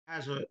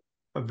has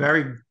a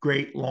very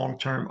great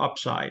long-term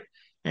upside.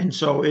 And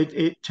so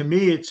it to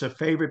me, it's a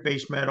favorite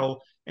base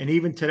metal. And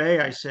even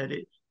today, I said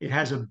it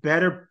has a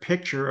better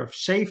picture of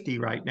safety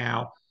right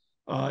now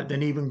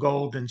than even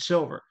gold and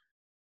silver.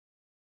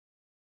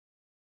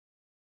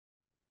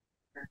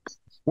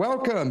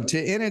 Welcome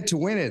to In It to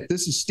Win It.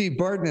 This is Steve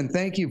Barton, and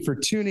thank you for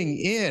tuning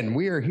in.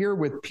 We are here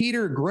with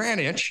Peter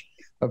Grandich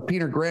of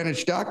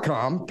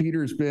petergrandich.com.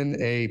 Peter's been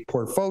a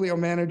portfolio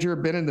manager,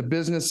 been in the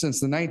business since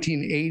the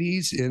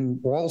 1980s in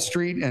Wall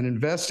Street and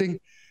investing.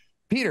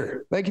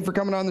 Peter, thank you for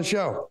coming on the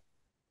show.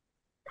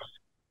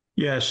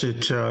 Yes,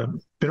 it's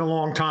been a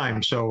long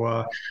time,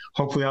 so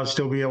hopefully I'll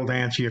still be able to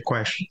answer your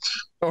questions.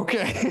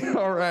 Okay.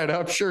 All right.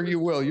 I'm sure you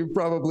will. You've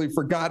probably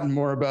forgotten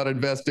more about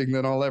investing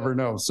than I'll ever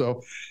know.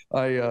 So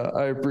I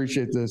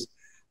appreciate this.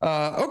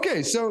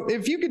 Okay. So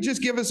if you could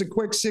just give us a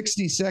quick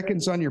 60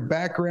 seconds on your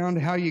background,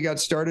 how you got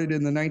started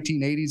in the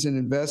 1980s in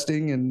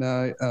investing,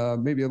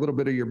 and maybe a little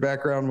bit of your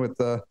background with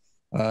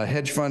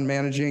hedge fund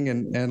managing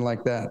and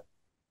like that.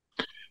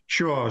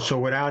 Sure. So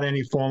without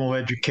any formal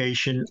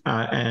education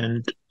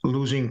and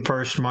losing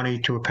first money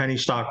to a penny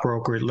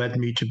stockbroker, it led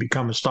me to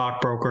become a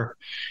stockbroker.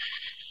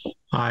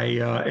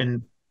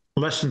 In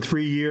less than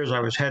 3 years,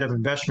 I was head of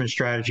investment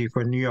strategy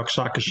for a New York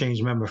Stock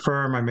Exchange member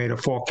firm. I made a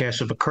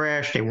forecast of a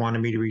crash. They wanted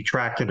me to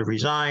retract it or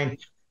resign.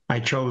 I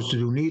chose to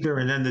do neither.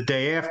 And then the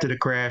day after the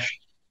crash,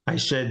 I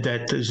said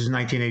that this is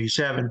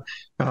 1987.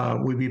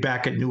 We'd be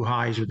back at new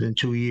highs within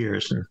 2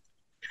 years. And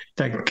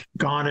that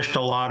garnished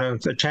a lot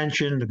of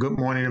attention. The Good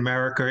Morning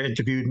America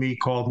interviewed me,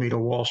 called me the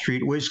Wall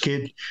Street whiz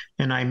kid,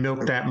 and I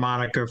milked that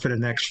moniker for the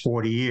next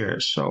 40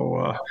 years.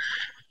 So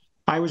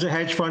I was a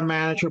hedge fund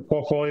manager,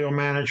 portfolio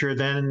manager,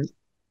 then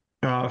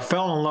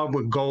fell in love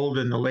with gold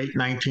in the late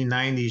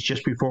 1990s,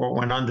 just before it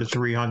went under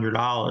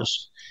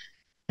 $300,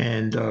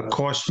 and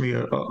cost me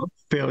a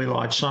fairly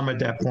large sum at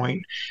that point.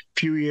 A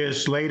few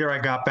years later, I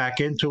got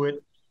back into it.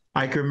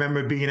 I can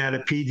remember being at a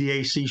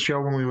PDAC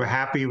show when we were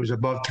happy it was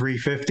above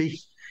 350,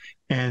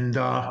 and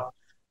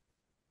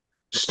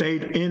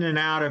stayed in and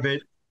out of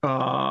it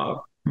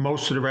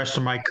most of the rest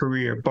of my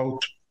career, both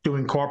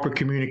doing corporate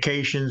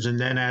communications and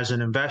then as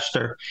an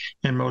investor.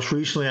 And most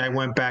recently, I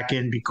went back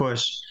in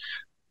because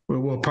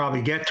we'll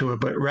probably get to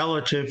it, but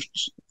relative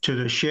to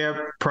the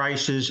share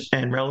prices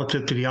and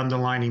relative to the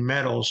underlying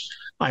metals,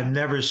 I've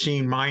never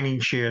seen mining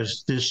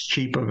shares this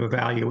cheap of a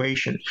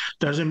valuation.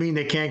 Doesn't mean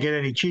they can't get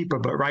any cheaper,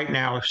 but right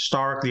now,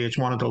 historically, it's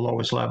one of the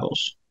lowest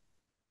levels.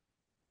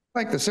 I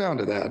like the sound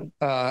of that.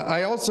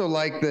 I also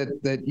like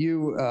that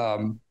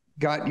you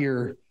got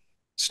your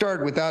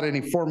start without any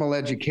formal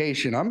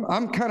education.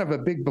 I'm kind of a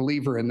big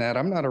believer in that.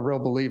 I'm not a real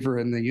believer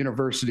in the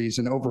universities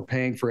and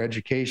overpaying for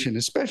education,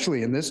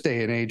 especially in this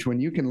day and age when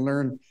you can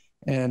learn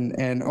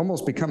and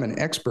almost become an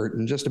expert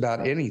in just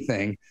about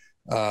anything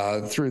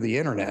through the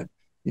internet.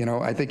 You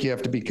know, I think you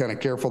have to be kind of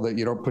careful that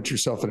you don't put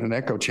yourself in an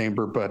echo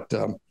chamber, but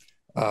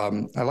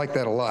I like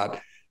that a lot.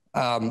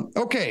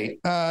 Okay,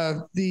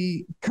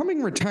 the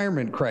coming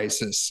retirement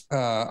crisis.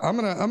 I'm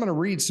gonna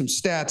read some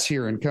stats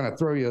here and kind of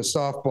throw you a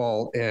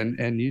softball,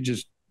 and you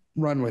just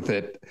run with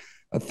it.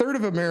 A third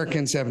of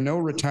Americans have no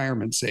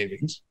retirement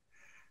savings.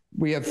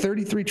 We have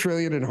 33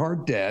 trillion in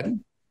hard debt,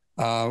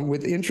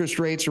 with interest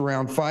rates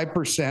around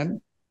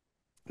 5%.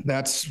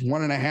 That's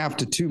 1.5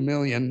 to 2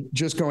 million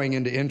just going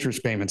into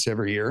interest payments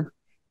every year.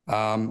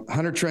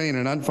 100 trillion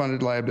in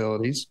unfunded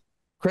liabilities.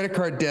 Credit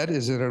card debt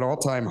is at an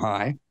all-time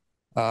high.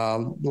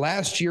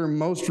 Last year,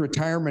 most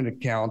retirement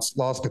accounts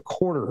lost a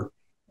quarter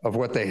of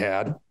what they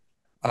had.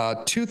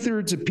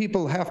 2/3 of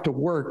people have to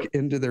work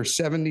into their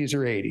 70s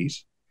or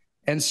 80s,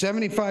 and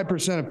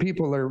 75% of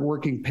people are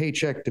working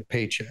paycheck to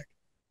paycheck.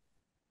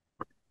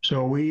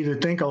 So we either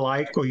think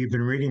alike or you've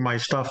been reading my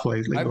stuff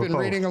lately. I've been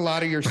reading a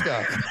lot of your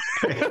stuff.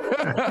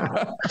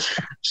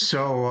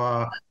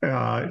 So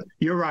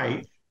you're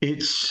right.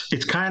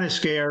 It's kind of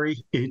scary.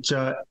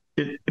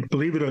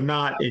 Believe it or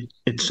not,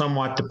 it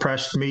somewhat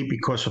depressed me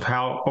because of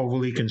how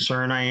overly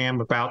concerned I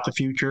am about the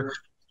future,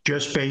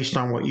 just based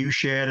on what you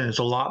shared. And there's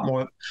a lot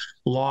more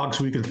logs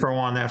we can throw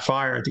on that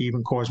fire to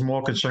even cause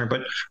more concern.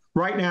 But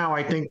right now,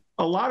 I think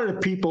a lot of the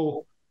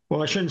people,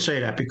 well, I shouldn't say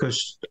that,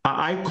 because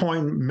I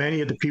coined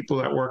many of the people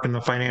that work in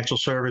the financial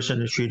service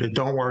industry the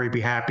 "don't worry,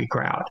 be happy"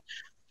 crowd.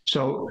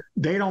 So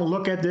they don't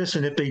look at this,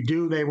 and if they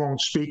do, they won't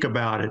speak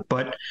about it.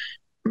 But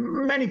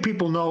many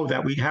people know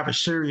that we have a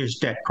serious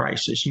debt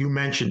crisis. You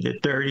mentioned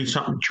it,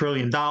 30-something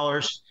trillion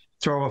dollars.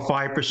 Throw a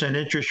 5%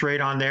 interest rate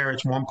on there,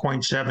 it's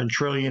 1.7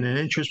 trillion in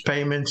interest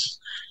payments.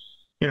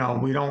 You know,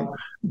 we don't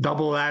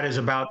double that is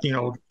about,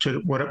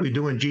 to what we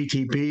do in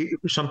GTP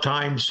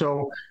sometimes.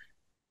 So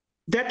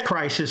debt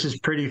crisis is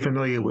pretty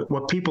familiar with.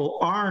 What people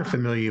aren't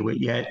familiar with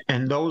yet,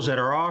 and those that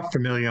are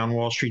familiar on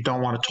Wall Street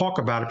don't want to talk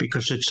about it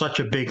because it's such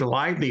a big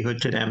livelihood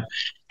to them,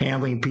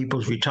 handling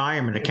people's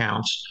retirement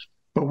accounts.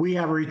 But we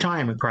have a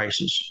retirement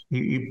crisis.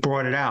 You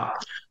brought it out.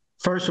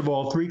 First of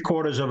all,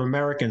 three-quarters of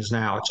Americans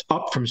now, it's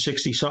up from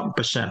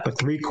 60-something%, but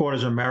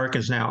three-quarters of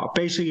Americans now are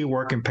basically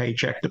working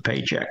paycheck to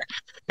paycheck.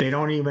 They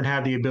don't even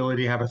have the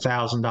ability to have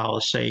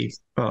 $1,000 saved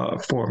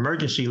for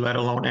emergency, let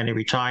alone any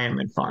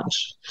retirement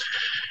funds.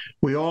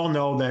 We all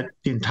know that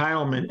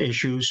entitlement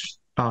issues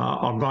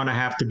are going to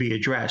have to be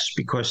addressed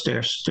because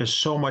there's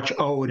so much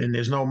owed and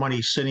there's no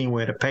money sitting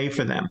where to pay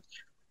for them.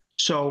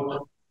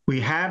 So we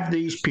have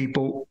these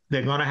people,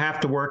 they're going to have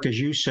to work, as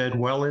you said,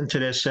 well into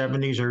their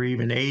 70s or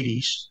even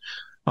 80s.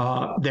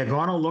 They're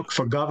going to look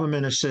for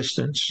government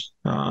assistance,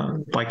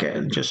 like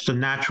just a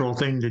natural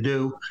thing to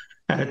do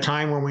at a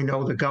time when we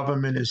know the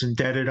government is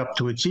indebted up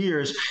to its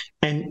ears.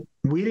 And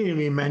we didn't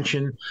even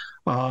mention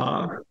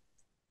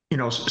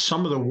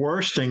some of the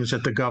worst things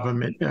that the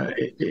government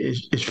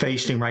is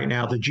facing right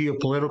now, the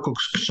geopolitical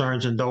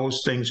concerns and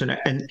those things.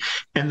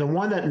 And the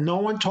one that no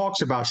one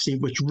talks about,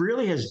 Steve, which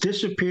really has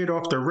disappeared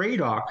off the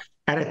radar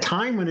at a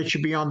time when it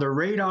should be on the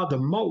radar the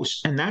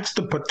most, and that's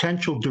the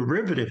potential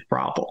derivative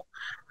problem.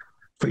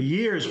 For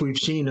years, we've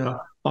seen a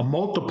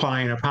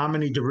multiplying of how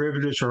many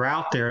derivatives are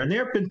out there. And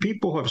there have been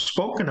people who have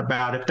spoken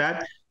about if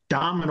that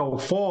domino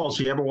falls.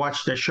 You ever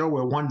watch that show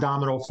where one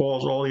domino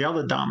falls, all the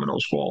other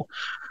dominoes fall?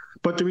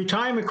 But the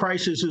retirement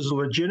crisis is a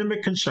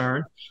legitimate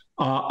concern.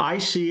 I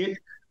see it.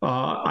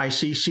 I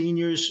see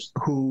seniors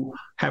who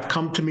have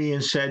come to me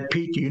and said,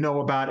 Pete, do you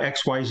know about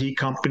XYZ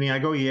company? I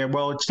go, yeah,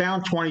 well, it's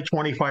down 20,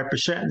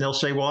 25%. And they'll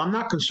say, well, I'm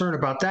not concerned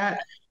about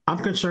that. I'm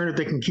concerned if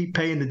they can keep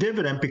paying the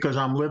dividend because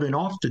I'm living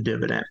off the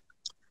dividend.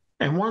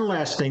 And one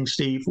last thing,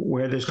 Steve,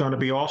 where there's going to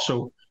be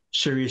also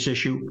serious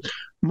issue.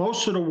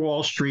 Most of the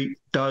Wall Street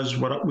does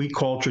what we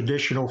call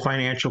traditional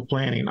financial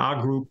planning.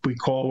 Our group, we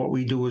call what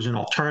we do as an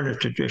alternative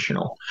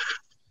traditional.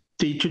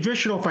 The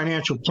traditional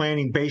financial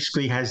planning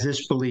basically has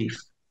this belief.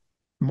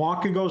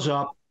 Market goes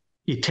up,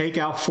 you take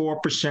out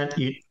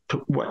 4%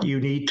 what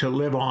you need to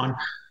live on.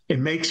 It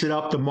makes it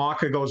up, the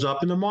market goes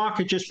up, and the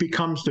market just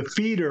becomes the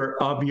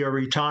feeder of your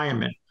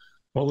retirement.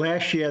 Well,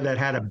 last year that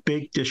had a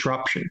big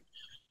disruption.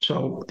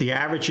 So the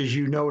average, as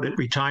you noted,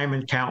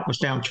 retirement count was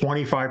down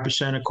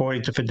 25%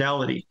 according to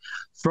Fidelity.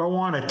 Throw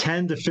on a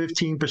 10 to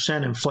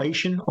 15%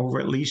 inflation over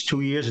at least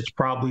 2 years, it's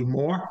probably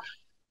more.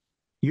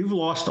 You've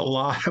lost a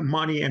lot of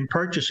money and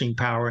purchasing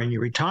power in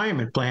your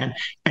retirement plan,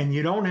 and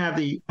you don't have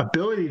the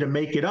ability to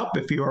make it up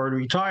if you're already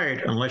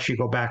retired unless you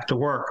go back to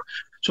work.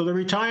 So the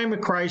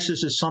retirement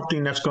crisis is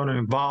something that's going to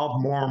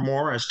evolve more and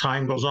more as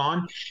time goes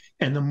on.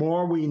 And the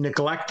more we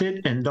neglect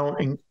it and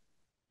don't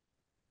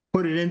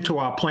put it into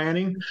our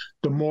planning,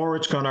 the more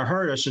it's going to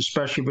hurt us,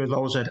 especially for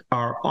those that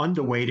are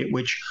underweighted,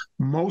 which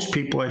most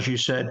people, as you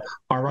said,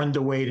 are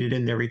underweighted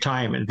in their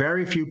retirement.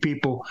 Very few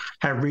people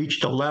have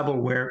reached a level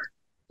where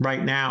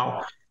right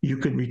now you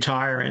could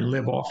retire and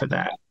live off of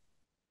that.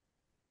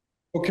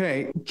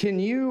 Okay. Can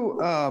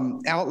you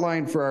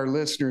outline for our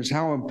listeners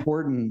how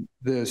important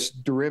this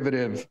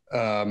derivative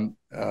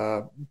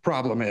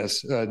problem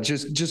is,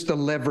 just the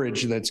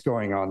leverage that's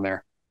going on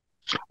there?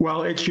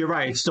 Well, you're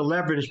right. It's the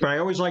leverage, but I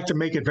always like to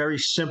make it very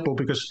simple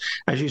because,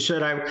 as you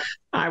said,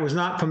 I was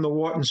not from the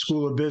Wharton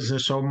School of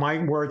Business, so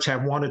my words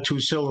have 1 or 2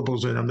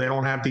 syllables in them. They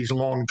don't have these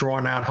long,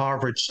 drawn-out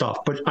Harvard stuff.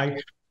 But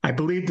I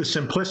believe the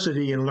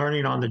simplicity in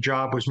learning on the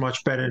job was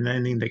much better than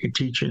anything they could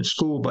teach in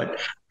school. But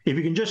if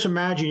you can just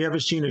imagine, you ever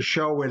seen a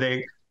show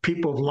where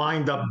people have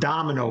lined up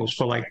dominoes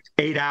for like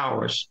 8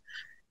 hours,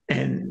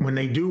 and when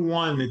they do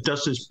one, it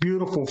does this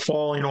beautiful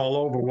falling all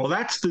over. Well,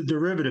 that's the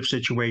derivative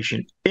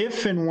situation.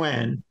 If and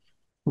when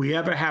we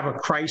ever have a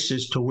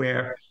crisis to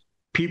where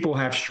people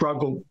have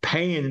struggled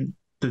paying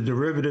the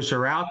derivatives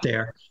are out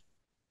there,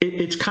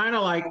 it's kind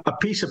of like a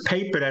piece of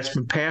paper that's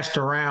been passed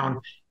around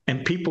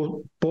and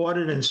people bought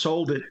it and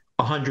sold it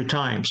 100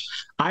 times.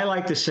 I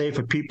like to say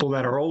for people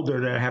that are older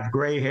that have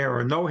gray hair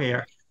or no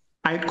hair,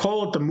 I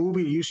call it the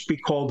movie that used to be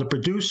called The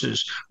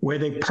Producers, where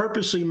they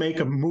purposely make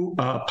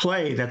a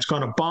play that's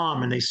going to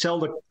bomb and they sell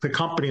the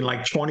company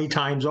like 20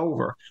 times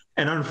over.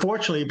 And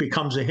unfortunately, it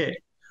becomes a hit.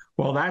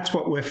 Well, that's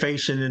what we're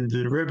facing in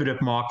the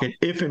derivative market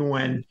if and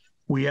when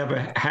we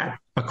ever have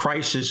a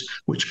crisis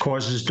which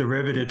causes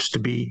derivatives to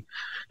be,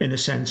 in a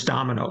sense,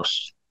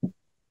 dominoes.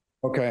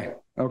 Okay.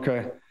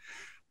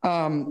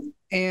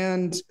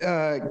 And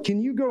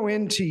can you go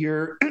into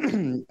your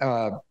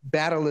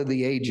Battle of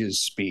the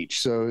Ages speech?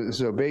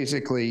 So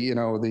basically,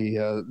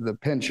 the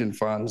pension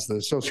funds,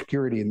 the Social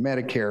Security and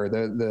Medicare,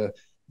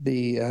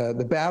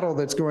 the battle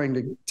that's going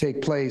to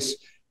take place,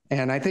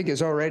 and I think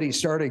is already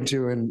starting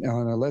to,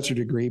 on a lesser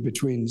degree,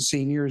 between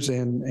seniors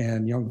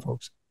and young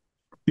folks.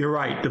 You're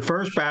right. The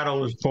first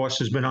battle, of course,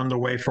 has been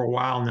underway for a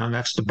while now, and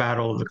that's the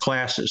battle of the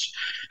classes.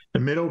 The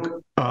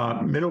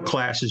middle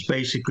class has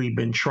basically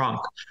been shrunk.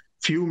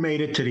 Few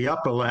made it to the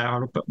upper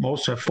ladder, but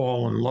most have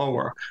fallen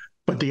lower.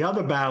 But the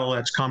other battle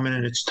that's coming,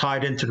 and it's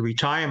tied into the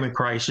retirement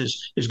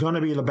crisis, is going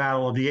to be the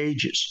battle of the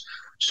ages.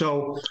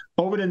 So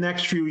over the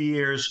next few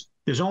years,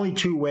 there's only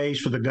 2 ways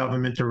for the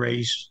government to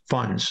raise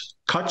funds: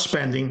 cut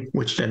spending,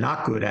 which they're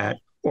not good at,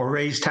 or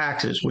raise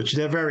taxes, which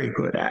they're very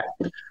good at.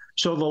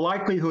 So the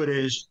likelihood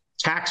is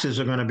taxes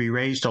are going to be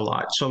raised a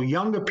lot. So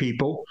younger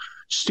people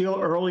still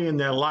early in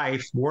their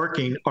life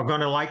working are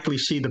going to likely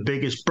see the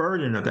biggest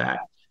burden of that.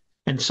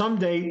 And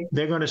someday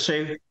they're going to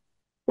say,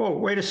 whoa,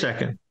 wait a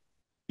second.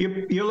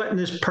 You're letting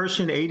this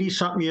person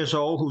 80-something years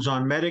old who's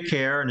on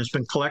Medicare and has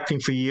been collecting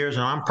for years,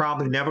 and I'm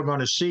probably never going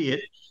to see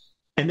it.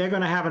 And they're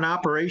going to have an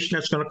operation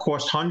that's going to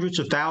cost hundreds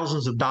of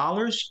thousands of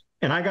dollars,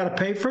 and I got to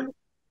pay for it?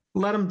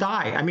 Let them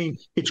die. I mean,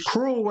 it's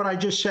cruel what I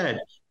just said,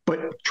 but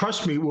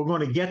trust me, we're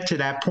going to get to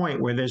that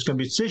point where there's going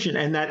to be a decision.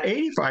 And that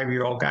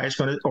 85-year-old guy is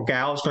going to, or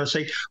gal is going to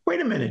say,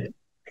 wait a minute,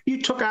 you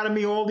took out of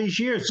me all these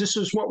years. This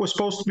is what was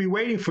supposed to be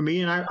waiting for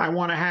me, and I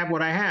want to have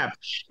what I have.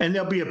 And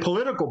there'll be a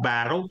political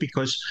battle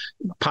because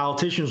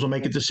politicians will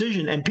make a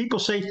decision. And people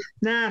say,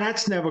 nah,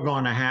 that's never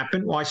going to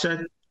happen. Well, I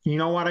said, you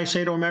know what I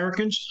say to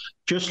Americans?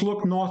 Just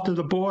look north of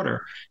the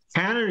border.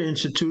 Canada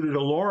instituted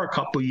a law a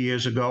couple of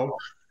years ago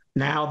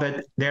now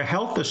that their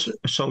health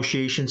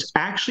associations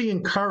actually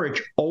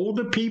encourage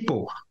older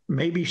people,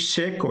 maybe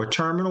sick or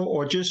terminal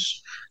or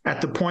just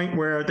at the point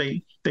where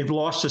they've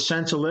lost a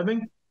sense of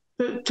living,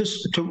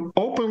 to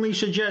openly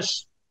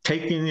suggest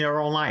taking their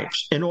own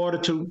lives in order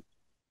to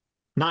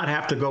not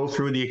have to go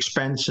through the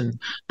expense and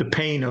the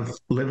pain of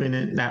living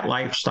in that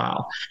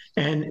lifestyle.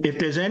 And if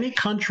there's any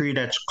country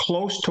that's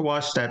close to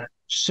us that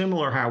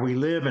similar how we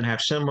live and have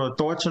similar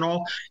thoughts and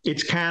all,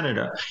 it's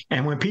Canada.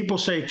 And when people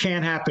say it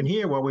can't happen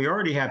here, well, we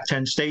already have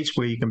 10 states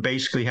where you can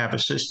basically have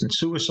assisted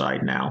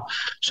suicide now.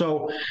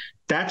 So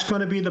that's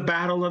going to be the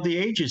battle of the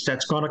ages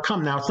that's going to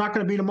come. Now, it's not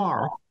going to be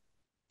tomorrow.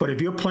 But if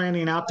you're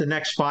planning out the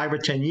next 5 or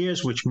 10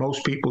 years, which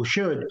most people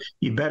should,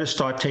 you better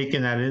start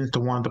taking that into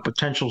one of the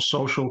potential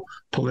social,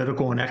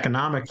 political, and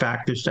economic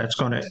factors that's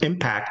going to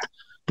impact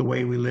the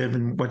way we live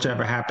and what's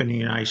ever happened in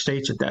the United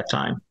States at that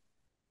time.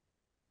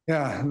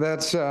 Yeah,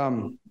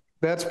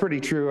 that's pretty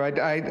true.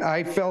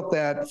 I felt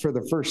that for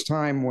the first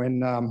time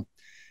when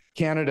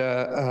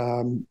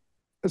Canada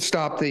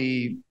stopped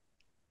the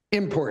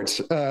imports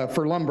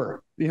for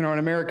lumber. You know, in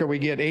America, we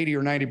get 80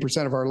 or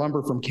 90% of our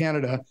lumber from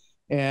Canada.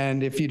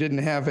 And if you didn't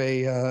have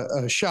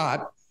a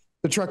shot,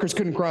 the truckers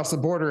couldn't cross the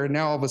border. And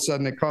now all of a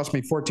sudden it cost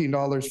me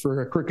 $14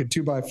 for a crooked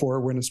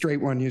 2x4 when a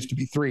straight one used to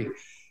be $3.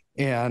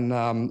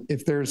 And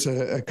if there's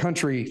a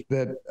country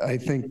that I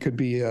think could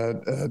be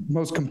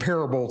most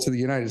comparable to the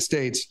United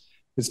States,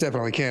 it's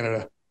definitely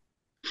Canada.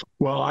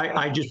 Well,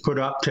 I just put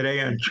up today,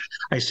 and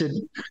I said,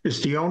 it's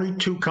the only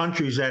two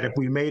countries that if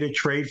we made a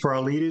trade for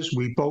our leaders,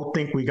 we both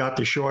think we got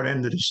the short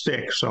end of the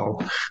stick. So.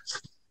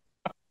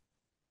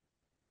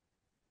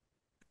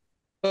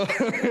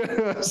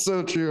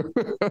 So true.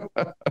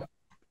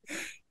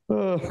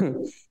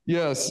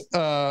 Yes.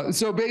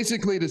 So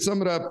basically, to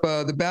sum it up,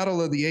 the battle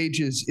of the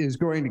ages is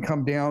going to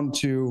come down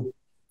to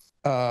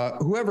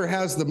whoever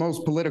has the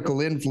most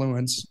political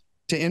influence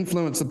to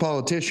influence the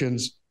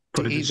politicians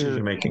to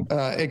either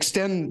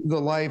extend the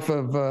life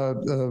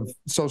of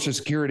Social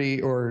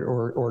Security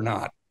or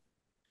not.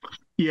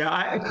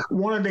 Yeah,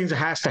 one of the things that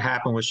has to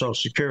happen with Social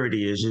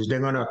Security is they're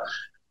going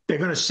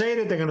to say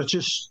that they're going to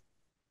just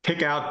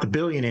kick out the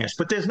billionaires,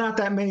 but there's not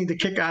that many to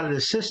kick out of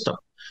the system.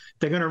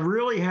 They're going to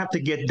really have to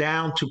get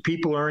down to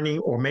people earning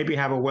or maybe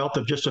have a wealth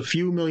of just a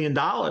few $1 million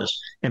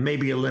and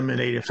maybe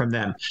eliminate it from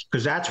them,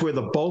 because that's where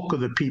the bulk of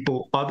the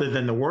people other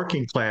than the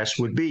working class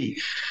would be.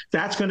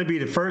 That's going to be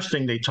the first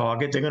thing they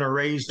target. They're going to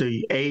raise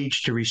the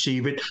age to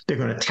receive it. They're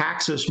going to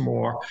tax us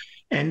more.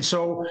 And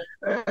so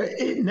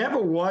it never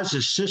was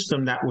a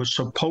system that was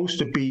supposed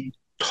to be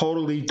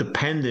totally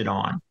dependent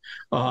on.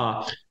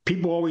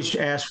 People always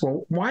ask,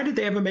 well, why did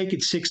they ever make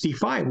it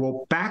 65?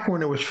 Well, back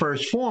when it was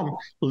first formed,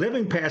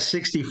 living past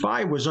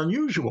 65 was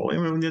unusual. I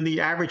mean, the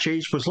average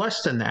age was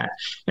less than that.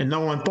 And no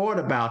one thought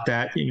about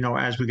that, you know,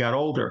 as we got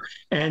older.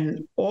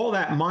 And all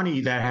that money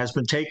that has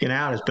been taken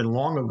out has been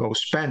long ago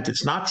spent.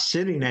 It's not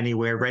sitting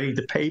anywhere ready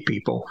to pay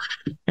people.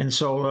 And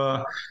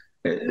so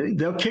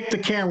they'll kick the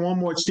can one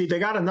more, Steve. They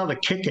got another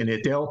kick in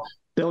it.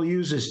 They'll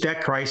use this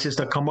debt crisis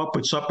to come up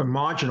with something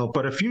marginal.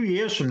 But a few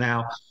years from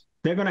now,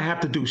 they're going to have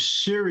to do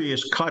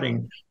serious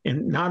cutting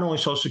in not only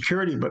Social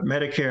Security, but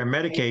Medicare and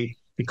Medicaid,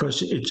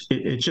 because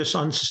it's just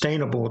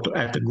unsustainable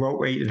at the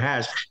growth rate it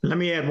has. And let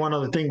me add one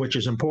other thing, which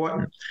is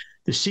important.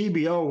 The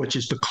CBO, which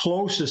is the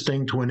closest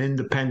thing to an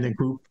independent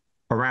group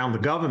around the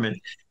government,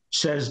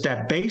 says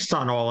that based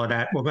on all of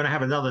that, we're going to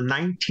have another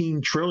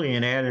 $19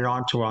 trillion added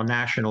onto our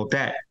national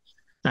debt.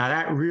 Now,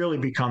 that really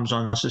becomes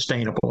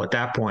unsustainable at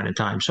that point in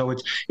time. So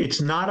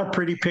it's not a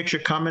pretty picture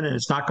coming, and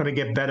it's not going to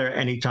get better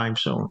anytime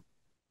soon.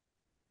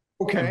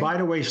 Okay. And by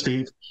the way,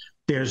 Steve,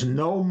 there's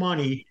no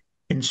money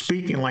in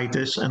speaking like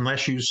this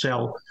unless you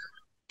sell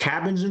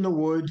cabins in the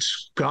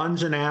woods,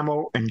 guns and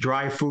ammo, and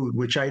dry food,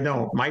 which I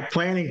don't. My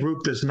planning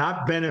group does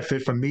not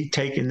benefit from me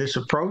taking this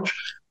approach,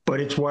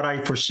 but it's what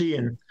I foresee,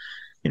 and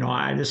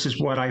this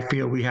is what I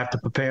feel we have to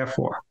prepare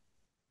for.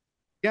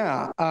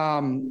 Yeah.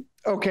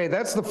 Okay,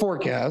 that's the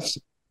forecast.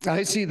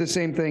 I see the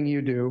same thing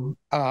you do.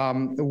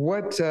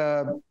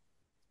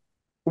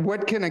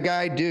 What can a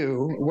guy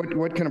do?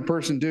 What can a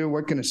person do?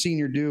 What can a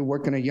senior do?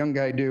 What can a young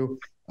guy do,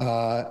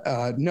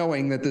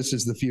 knowing that this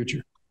is the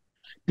future?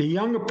 The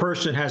younger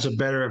person has a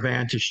better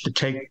advantage to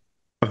take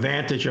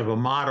advantage of a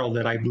model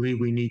that I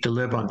believe we need to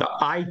live under.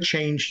 I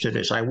changed to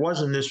this. I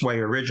wasn't this way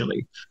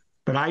originally,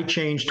 but I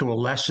changed to a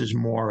less is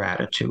more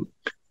attitude.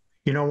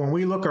 You know, when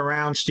we look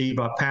around, Steve,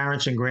 our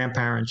parents and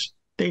grandparents,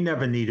 they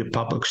never needed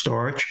public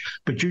storage.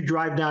 But you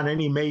drive down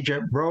any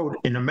major road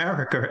in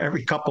America,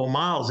 every couple of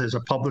miles, there's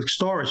a public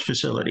storage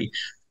facility.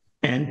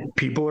 And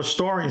people are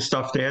storing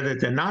stuff there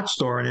that they're not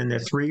storing in their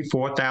 3,000,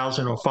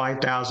 4,000, or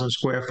 5,000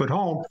 square foot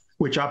home,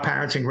 which our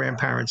parents and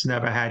grandparents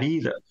never had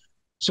either.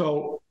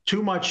 So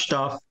too much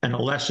stuff and a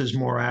less is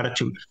more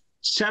attitude.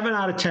 7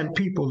 out of 10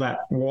 people that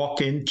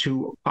walk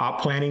into our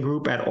planning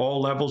group at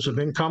all levels of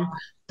income,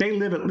 they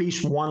live at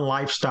least one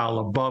lifestyle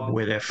above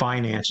where their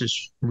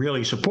finances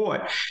really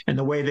support. And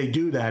the way they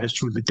do that is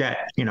through the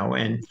debt, you know,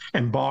 and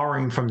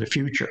borrowing from the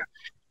future.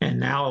 And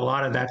now a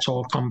lot of that's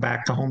all come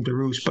back to home to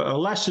roost. But a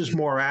less is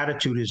more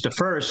attitude is the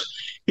first.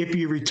 If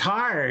you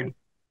retired,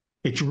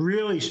 it's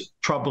really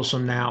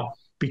troublesome now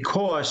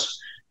because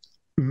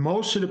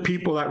most of the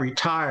people that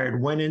retired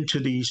went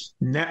into these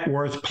net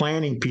worth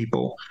planning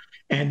people,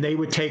 and they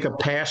would take a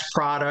past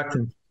product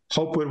and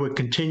hope it would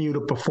continue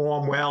to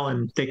perform well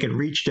and they could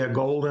reach their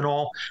goal and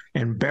all.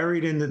 And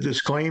buried in the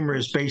disclaimer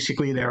is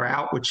basically their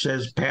out, which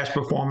says past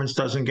performance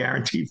doesn't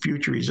guarantee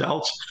future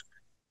results.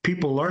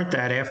 People learned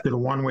that after the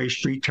one-way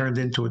street turned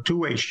into a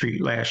two-way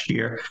street last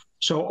year.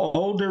 So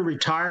older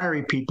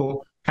retiree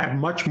people have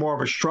much more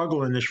of a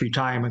struggle in this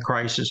retirement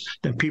crisis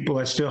than people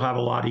that still have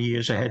a lot of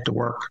years ahead to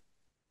work.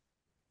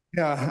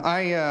 Yeah,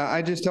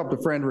 I just helped a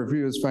friend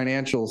review his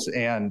financials,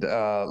 and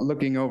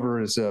looking over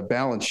his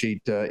balance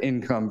sheet,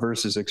 income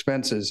versus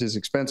expenses. His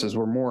expenses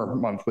were more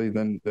monthly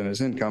than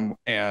his income,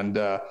 and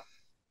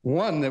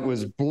one that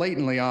was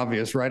blatantly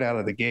obvious right out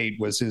of the gate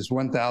was his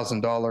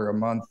 $1,000 a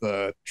month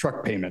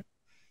truck payment.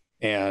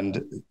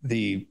 And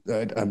the,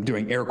 I'm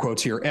doing air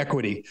quotes here,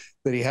 equity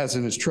that he has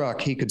in his truck,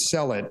 he could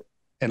sell it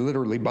and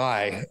literally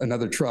buy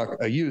another truck,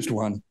 a used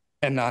one,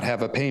 and not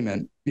have a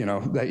payment. You know,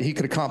 that he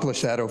could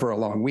accomplish that over a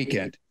long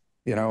weekend.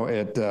 You know,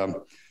 you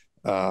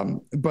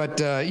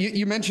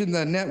mentioned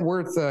the net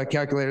worth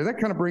calculator. That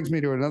kind of brings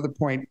me to another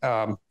point.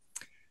 I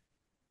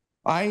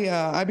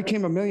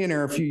became a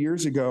millionaire a few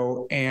years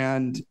ago,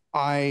 and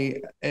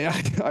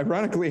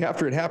ironically,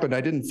 after it happened, I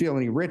didn't feel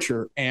any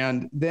richer.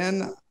 And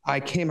then I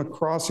came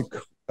across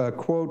a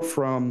quote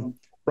from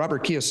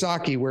Robert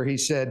Kiyosaki where he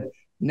said,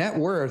 net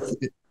worth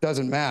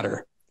doesn't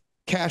matter.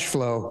 Cash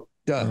flow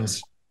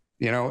does.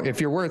 You know, if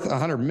you're worth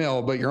 100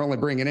 mil, but you're only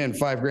bringing in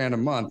 $5,000 a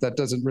month, that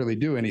doesn't really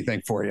do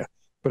anything for you.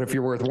 But if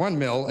you're worth 1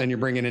 mil and you're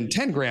bringing in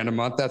 $10,000 a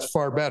month, that's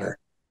far better.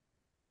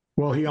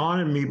 Well, he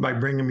honored me by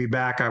bringing me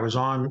back. I was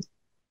on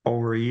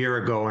over a year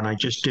ago, and I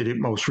just did it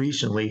most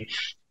recently.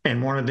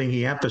 And one of the things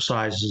he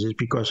emphasizes is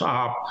because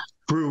our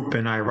group,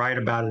 and I write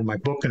about it in my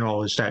book and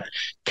all, is that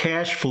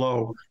cash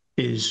flow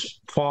is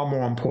far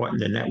more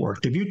important than net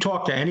worth. If you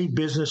talk to any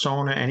business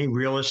owner, any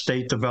real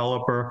estate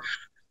developer,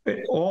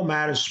 it all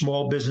matters,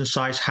 small business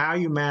size, how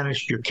you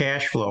managed your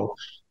cash flow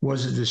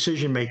was the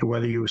decision maker,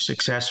 whether you were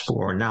successful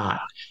or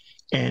not.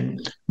 And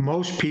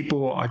most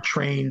people are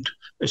trained,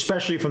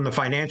 especially from the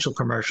financial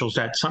commercials,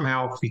 that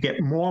somehow if you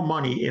get more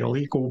money, it'll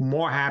equal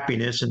more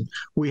happiness. And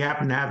we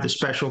happen to have the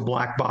special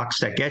black box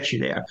that gets you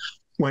there.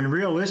 When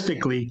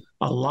realistically,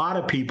 a lot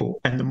of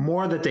people, and the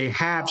more that they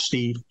have,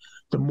 Steve,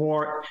 the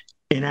more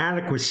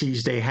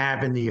inadequacies they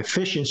have in the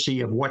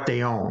efficiency of what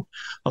they own.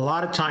 A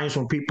lot of times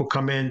when people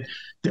come in,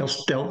 they'll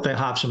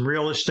have some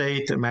real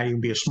estate. They might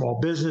even be a small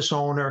business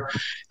owner,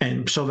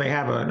 and so they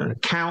have an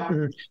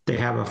accountant, they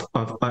have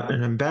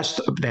an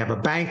investor, they have a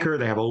banker,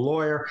 they have a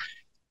lawyer,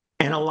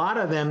 and a lot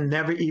of them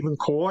never even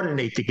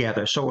coordinate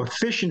together. So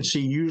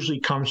efficiency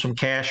usually comes from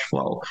cash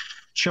flow.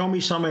 Show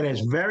me somebody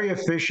that's very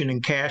efficient in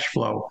cash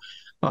flow.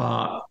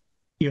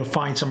 You'll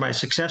find somebody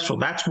successful.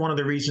 That's one of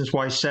the reasons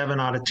why 7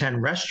 out of 10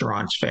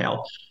 restaurants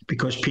fail,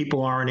 because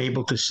people aren't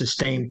able to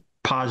sustain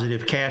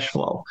positive cash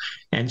flow.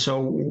 And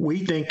so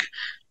we think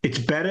it's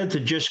better to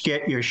just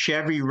get your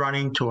Chevy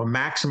running to a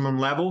maximum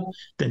level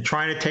than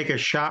trying to take a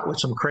shot with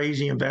some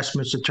crazy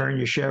investments to turn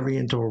your Chevy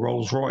into a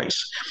Rolls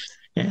Royce.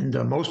 And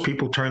most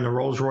people turn the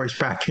Rolls Royce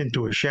back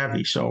into a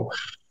Chevy. So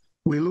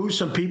we lose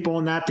some people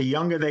in that. The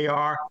younger they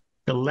are,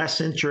 the less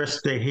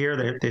interest they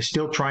hear. They're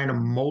still trying to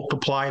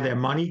multiply their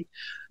money.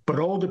 But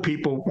older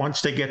people,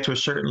 once they get to a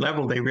certain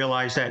level, they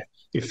realize that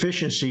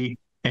efficiency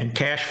and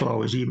cash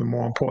flow is even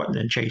more important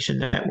than chasing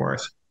net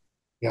worth.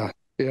 Yeah.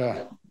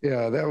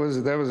 That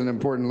was an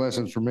important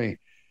lesson for me.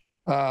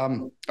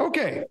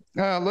 Okay,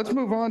 let's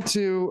move on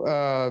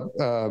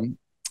to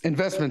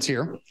investments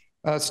here.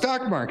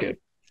 Stock market.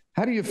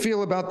 How do you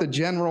feel about the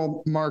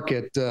general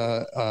market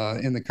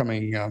in the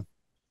coming?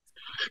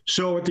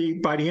 So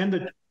by the end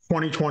of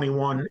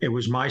 2021, it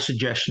was my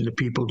suggestion to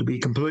people to be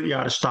completely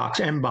out of stocks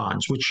and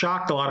bonds, which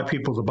shocked a lot of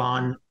people, the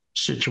bond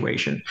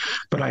situation.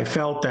 But I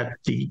felt that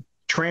the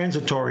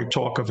transitory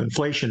talk of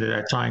inflation at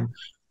that time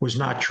was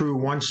not true.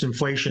 Once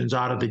inflation's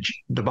out of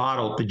the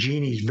bottle, the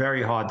genie's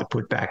very hard to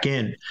put back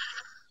in.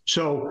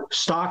 So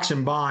stocks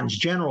and bonds,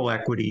 general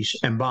equities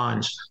and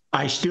bonds,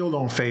 I still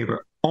don't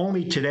favor.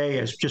 only today,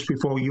 as just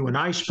before you and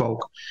I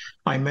spoke,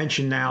 I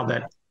mentioned now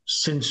that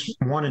since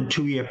 1 and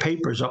 2 year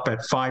papers up at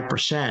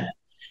 5%,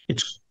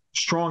 it's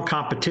strong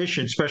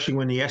competition, especially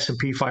when the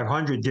S&P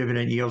 500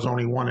 dividend yield's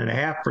only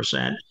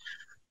 1.5%.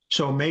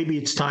 So maybe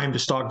it's time to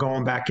start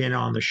going back in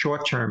on the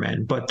short term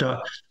end. But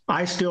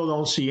I still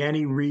don't see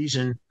any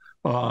reason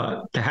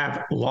to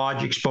have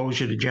large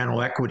exposure to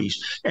general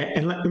equities.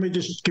 And let me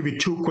just give you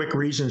two quick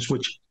reasons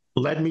which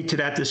led me to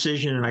that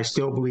decision and I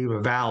still believe are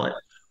valid.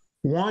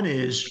 One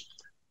is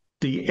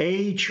the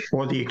age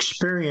or the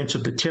experience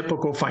of the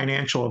typical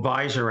financial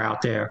advisor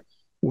out there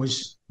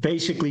was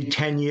basically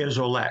 10 years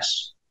or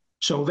less.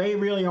 So they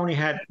really only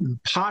had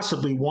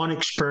possibly one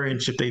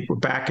experience if they were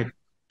back at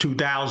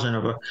 2000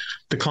 of a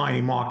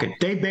declining market.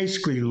 They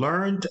basically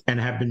learned and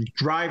have been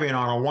driving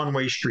on a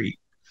one-way street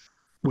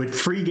with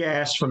free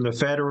gas from the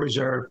Federal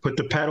Reserve, put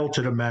the pedal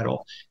to the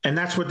metal. And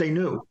that's what they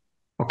knew,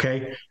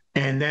 okay?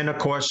 And then, of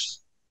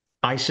course,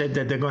 I said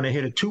that they're going to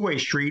hit a two-way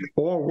street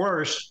or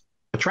worse,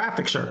 a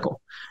traffic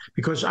circle.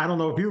 Because I don't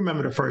know if you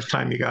remember the first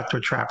time you got to a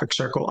traffic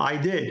circle. I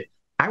did.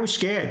 I was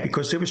scared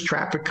because there was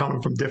traffic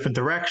coming from different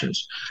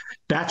directions.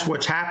 That's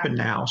what's happened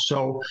now.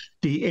 So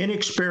the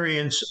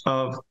inexperience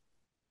of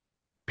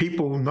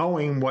people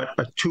knowing what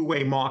a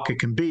two-way market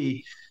can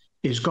be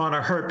is going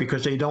to hurt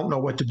because they don't know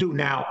what to do.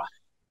 Now,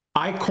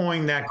 I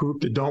coined that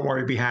group the Don't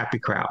Worry, Be Happy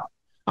crowd.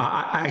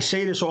 I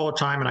say this all the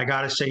time, and I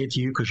got to say it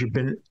to you because you've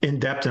been in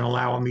depth in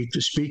allowing me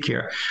to speak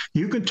here.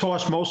 You can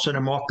toss most of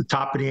them off the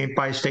top of the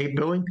Empire State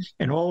Building,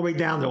 and all the way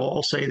down, they'll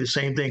all say the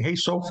same thing. Hey,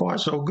 so far,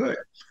 so good.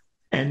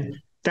 And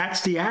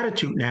that's the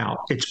attitude now.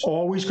 It's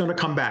always going to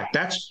come back.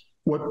 That's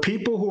what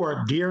people who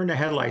are deer in the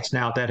headlights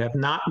now that have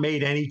not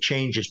made any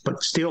changes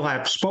but still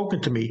have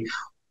spoken to me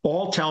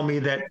all tell me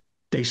that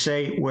they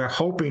say, we're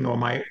hoping, or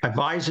my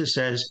advisor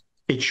says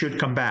it should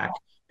come back.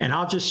 And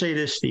I'll just say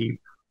this, Steve.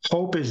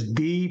 Hope is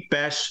the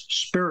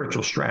best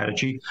spiritual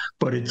strategy,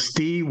 but it's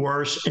the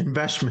worst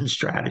investment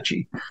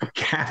strategy.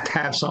 You have to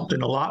have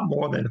something a lot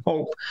more than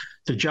hope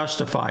to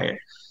justify it.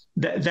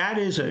 That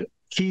is a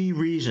key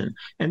reason.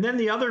 And then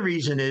the other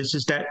reason is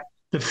that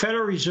the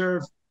Federal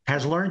Reserve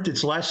has learned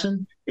its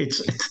lesson.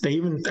 They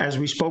even, as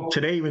we spoke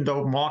today, even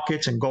though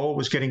markets and gold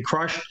was getting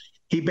crushed,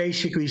 he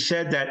basically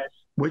said that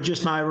we're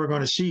just not ever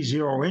going to see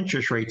zero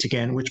interest rates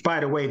again, which, by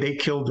the way, they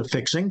killed the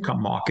fixed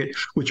income market,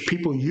 which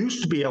people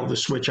used to be able to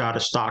switch out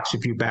of stocks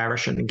if you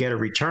bearish and get a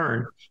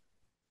return.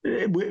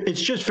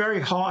 It's just very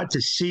hard to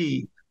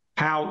see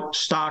how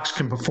stocks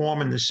can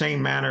perform in the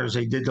same manner as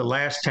they did the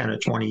last 10 or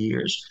 20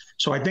 years.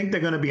 So I think they're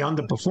going to be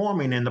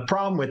underperforming. And the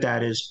problem with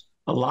that is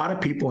a lot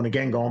of people, and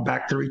again, going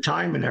back to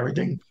retirement and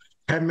everything,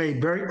 have made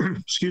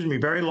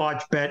very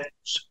large bets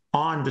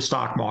on the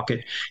stock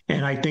market.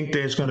 And I think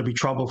there's going to be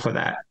trouble for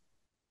that.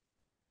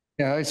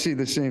 Yeah, I see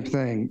the same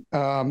thing.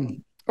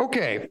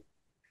 Okay,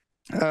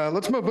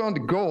 let's move on to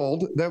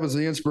gold. That was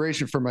the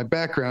inspiration for my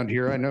background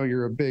here. I know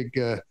you're a big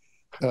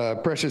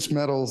precious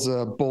metals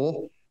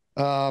bull.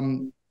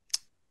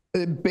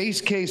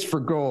 Base case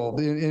for gold.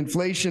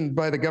 Inflation,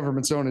 by the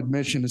government's own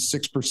admission, is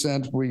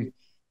 6%. We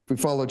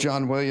follow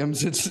John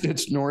Williams.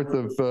 It's north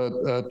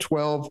of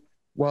 12,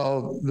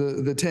 while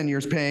the 10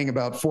 years paying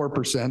about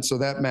 4%. So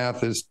that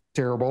math is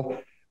terrible.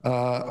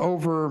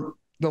 Over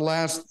the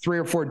last 3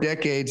 or 4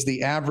 decades,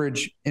 the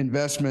average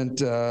investment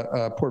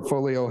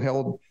portfolio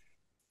held,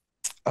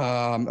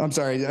 about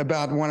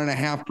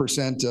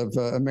 1.5% of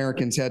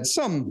Americans had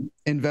some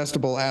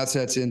investable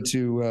assets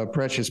into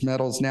precious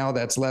metals. Now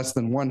that's less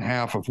than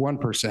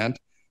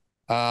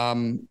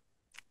 0.5%.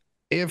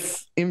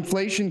 If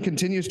inflation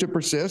continues to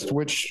persist,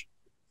 which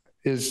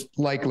is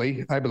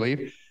likely, I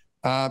believe,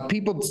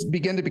 people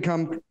begin to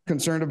become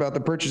concerned about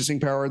the purchasing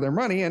power of their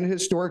money. And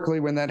historically,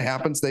 when that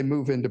happens, they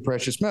move into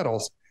precious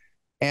metals.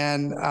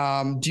 And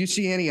do you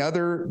see any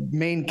other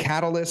main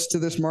catalysts to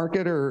this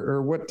market,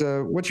 or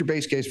what's your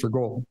base case for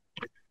gold?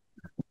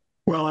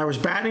 Well, I was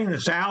batting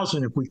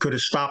 1,000 if we could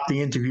have stopped the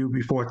interview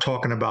before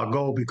talking about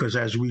gold, because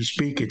as we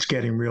speak, it's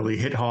getting really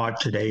hit hard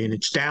today, and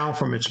it's down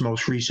from its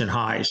most recent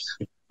highs.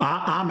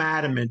 I'm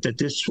adamant that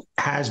this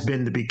has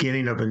been the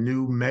beginning of a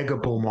new mega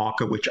bull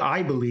market, which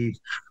I believe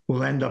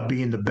will end up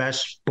being the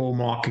best bull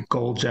market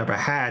gold's ever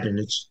had in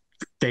its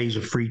days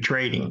of free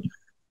trading.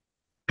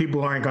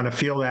 People aren't going to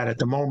feel that at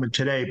the moment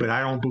today, but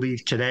I don't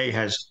believe today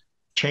has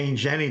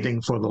changed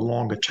anything for the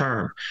longer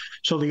term.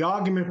 So the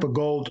argument for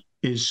gold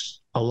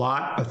is a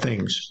lot of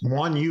things.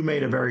 One, you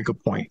made a very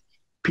good point.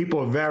 People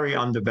are very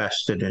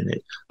undervested in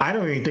it. I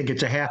don't even think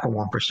it's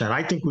 0.5%.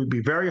 I think it would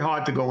be very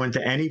hard to go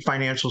into any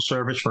financial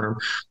service firm,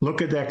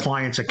 look at their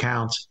clients'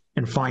 accounts,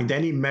 and find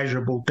any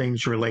measurable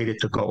things related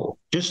to gold.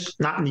 Just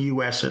not in the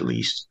U.S. at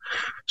least.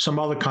 Some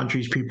other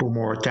countries, people are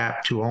more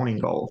adapt to owning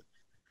gold.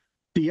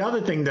 The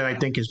other thing that I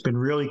think has been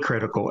really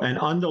critical and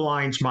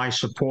underlines my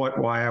support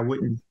why I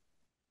wouldn't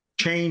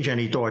change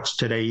any thoughts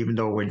today, even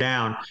though we're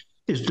down,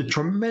 is the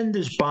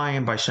tremendous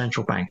buy-in by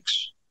central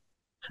banks.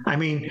 I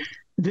mean,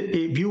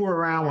 if you were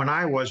around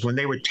when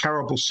they were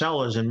terrible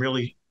sellers and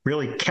really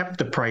kept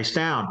the price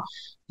down,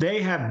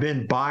 they have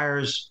been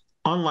buyers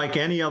unlike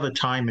any other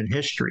time in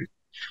history.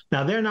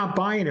 Now, they're not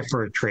buying it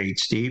for a trade,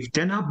 Steve.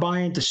 They're not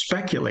buying to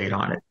speculate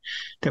on it.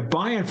 They're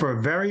buying for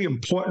a very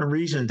important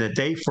reason that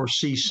they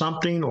foresee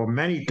something or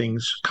many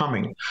things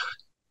coming.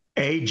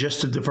 A,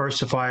 just to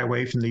diversify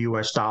away from the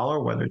US dollar,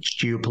 whether it's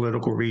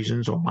geopolitical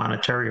reasons or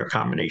monetary or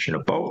combination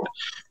of both.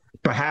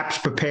 Perhaps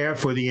prepare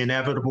for the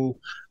inevitable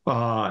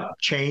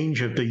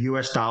change of the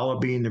US dollar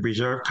being the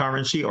reserve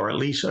currency, or at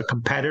least a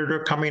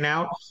competitor coming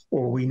out,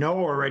 or we know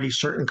already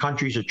certain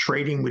countries are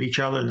trading with each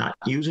other, not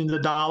using the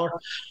dollar.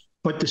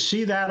 But to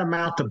see that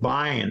amount of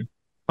buying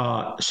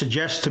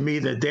suggests to me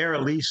that they're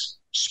at least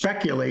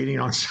speculating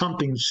on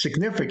something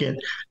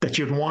significant that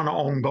you'd want to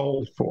own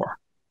gold for.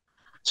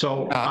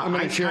 So I'm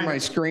going to share my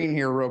screen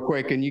here real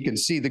quick, and you can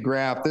see the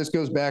graph. This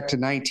goes back to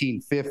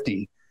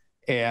 1950.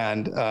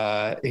 And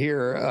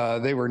here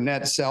they were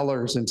net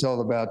sellers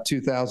until about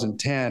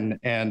 2010.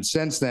 And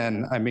since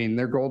then, I mean,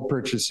 their gold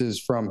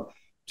purchases from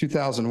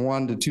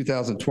 2001 to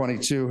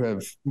 2022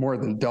 have more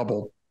than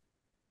doubled.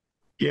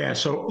 Yeah.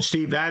 So,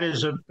 Steve, that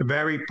is a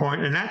very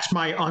point. And that's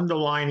my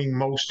underlining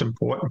most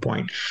important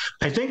point.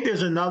 I think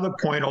there's another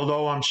point,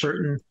 although I'm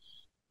certain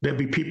there'll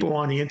be people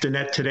on the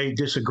internet today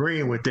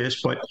disagreeing with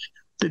this, but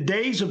the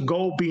days of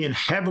gold being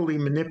heavily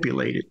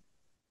manipulated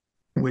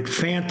with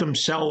phantom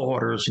sell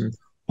orders and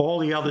all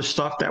the other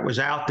stuff that was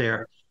out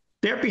there,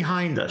 they're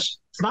behind us.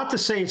 It's not to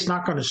say it's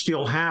not going to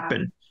still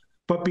happen,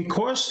 but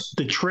because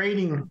the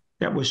trading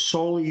that was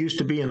solely used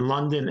to be in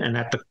London and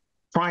at the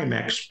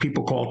Primex,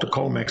 people call it the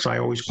Comex, I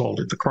always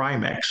called it the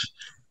Crimex,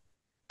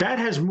 that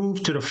has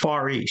moved to the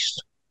Far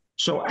East.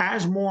 So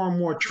as more and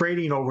more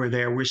trading over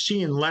there, we're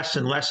seeing less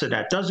and less of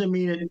that. Doesn't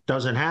mean it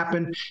doesn't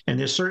happen. And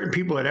there's certain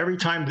people that every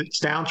time it's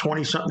down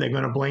 20-something, they're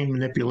going to blame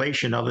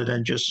manipulation other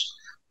than just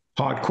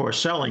hardcore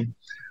selling.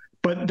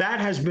 But that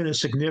has been a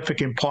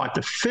significant part.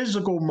 The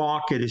physical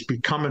market is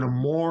becoming of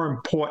more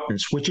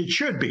importance, which it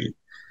should be.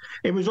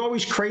 It was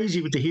always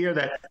crazy to hear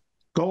that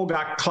gold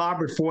got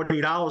clobbered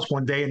 $40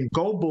 one day, and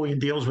gold bullion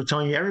deals were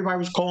telling you everybody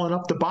was calling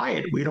up to buy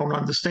it. We don't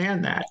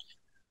understand that.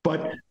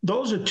 But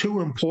those are two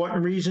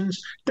important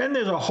reasons. Then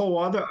there's a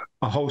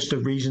host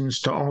of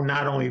reasons to own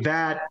not only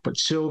that, but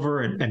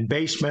silver and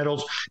base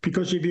metals.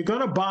 Because if you're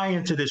going to buy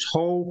into this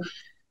whole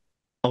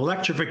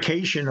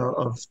electrification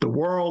of the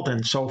world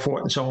and so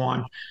forth and so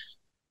on,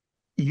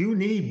 you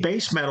need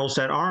base metals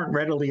that aren't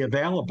readily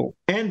available.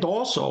 And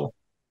also,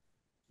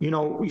 you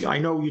know, I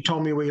know you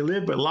told me where you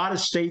live, but a lot of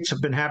states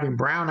have been having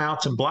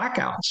brownouts and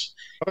blackouts.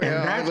 Oh,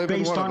 yeah,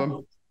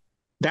 and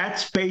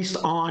that's based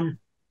on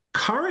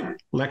current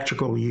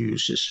electrical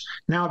uses.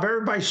 Now, if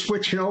everybody's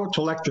switching over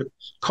to electric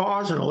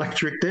cars and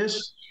electric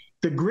this,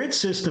 the grid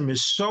system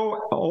is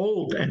so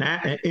old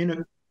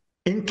and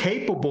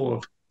incapable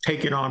of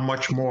taking on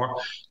much more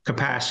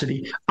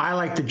capacity. I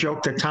like to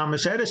joke that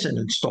Thomas Edison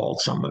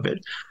installed some of it.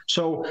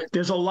 So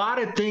there's a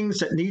lot of things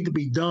that need to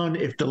be done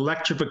if the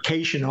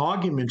electrification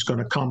argument's going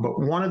to come.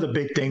 But one of the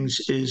big things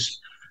is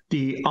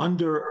the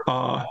under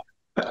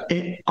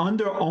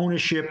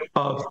ownership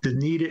of the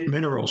needed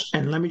minerals.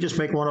 And let me just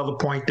make one other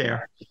point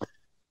there.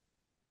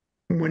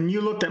 When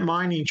you looked at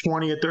mining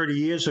 20 or 30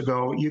 years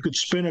ago, you could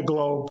spin a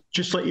globe,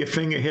 just let your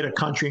finger hit a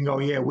country and go,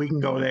 yeah, we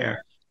can go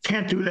there.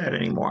 Can't do that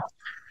anymore.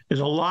 There's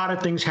a lot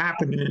of things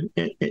happening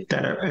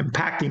that are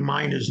impacting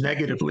miners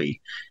negatively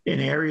in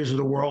areas of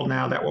the world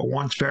now that were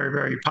once very,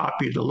 very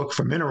popular to look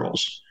for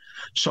minerals.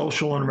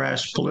 Social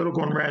unrest,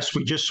 political unrest.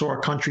 We just saw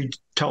a country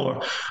tell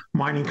a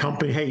mining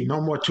company, hey,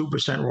 no more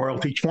 2%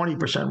 royalty,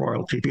 20%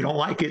 royalty. If you don't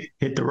like it,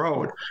 hit the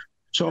road.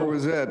 So where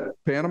was that?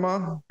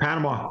 Panama?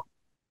 Panama.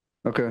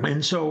 Okay.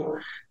 And so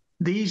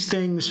these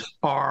things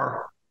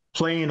are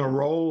playing a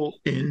role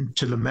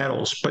into the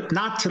metals, but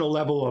not to the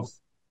level of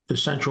the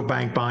central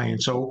bank buying.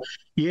 So,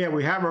 yeah,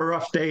 we have a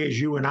rough day as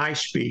you and I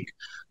speak,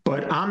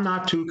 but I'm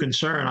not too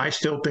concerned. I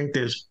still think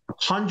there's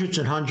hundreds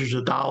and hundreds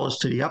of dollars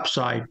to the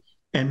upside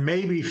and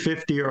maybe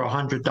 $50 or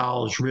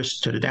 $100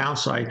 risk to the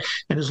downside.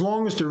 And as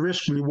long as the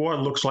risk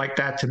reward looks like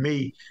that to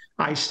me,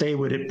 I stay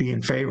with it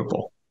being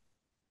favorable.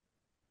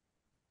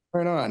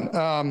 Right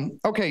on.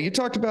 Okay, you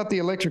talked about the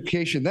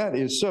electrification. That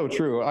is so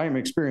true. I am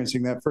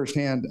experiencing that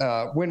firsthand.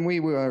 When we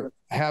were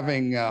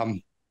having,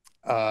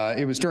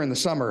 it was during the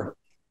summer,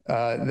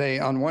 they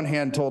on one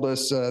hand told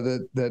us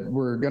that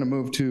we're going to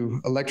move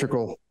to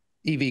electrical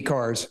EV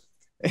cars.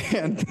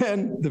 And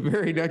then the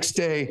very next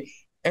day,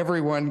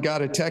 everyone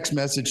got a text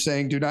message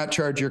saying, do not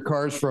charge your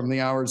cars from the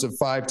hours of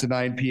 5 to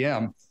 9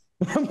 p.m.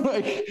 I'm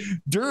like,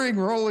 during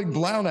rolling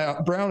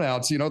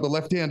brownouts, you know, the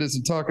left hand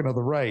isn't talking to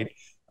the right.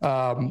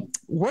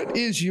 What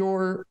is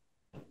your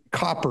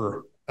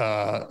copper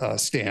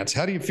stance?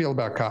 How do you feel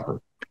about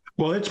copper?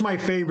 Well, it's my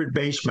favorite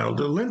base metal.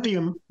 The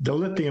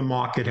lithium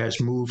market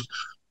has moved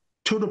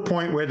to the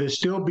point where there's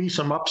still be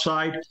some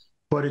upside,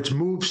 but it's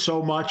moved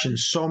so much and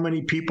so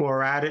many people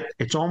are at it.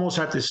 It's almost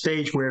at the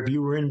stage where if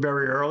you were in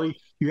very early,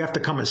 you have to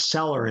become a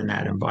seller in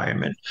that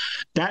environment.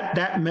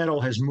 That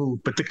metal has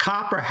moved, but the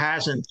copper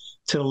hasn't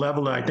to the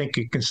level that I think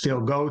it can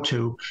still go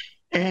to.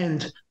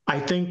 And I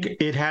think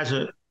it has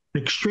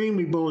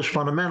extremely bullish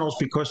fundamentals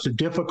because the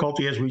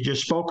difficulty, as we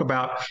just spoke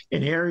about,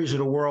 in areas of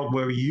the world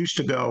where we used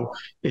to go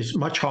is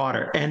much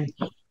harder. And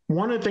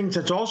one of the things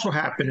that's also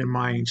happened in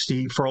mining,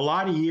 Steve, for a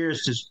lot of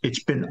years, is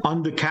it's been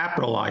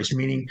undercapitalized,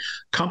 meaning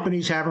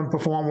companies haven't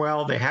performed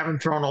well. They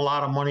haven't thrown a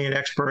lot of money at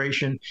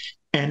exploration.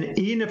 And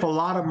even if a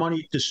lot of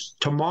money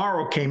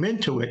tomorrow came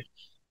into it,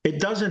 it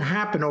doesn't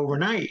happen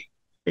overnight.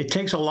 It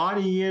takes a lot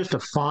of years to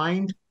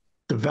find,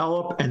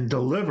 develop, and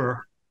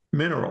deliver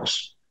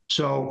minerals.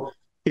 So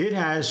it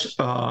has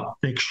an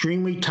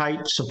extremely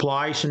tight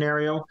supply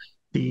scenario.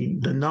 The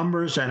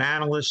numbers and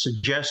analysts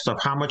suggest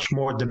of how much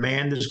more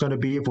demand there's going to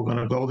be if we're going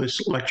to go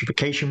this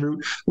electrification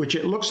route, which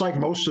it looks like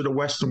most of the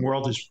Western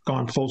world has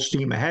gone full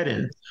steam ahead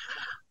in.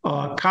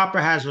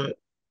 Copper has a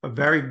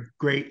very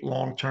great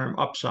long-term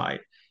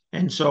upside.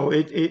 And so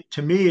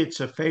to me, it's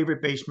a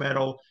favorite base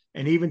metal.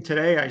 And even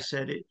today, I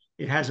said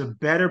it has a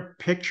better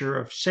picture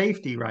of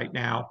safety right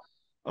now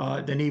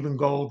than even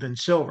gold and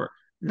silver.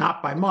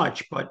 Not by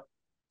much, but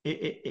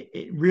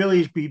it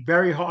really be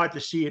very hard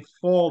to see it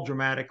fall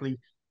dramatically,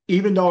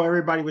 even though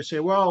everybody would say,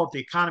 well, if the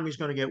economy is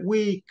going to get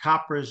weak,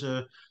 copper is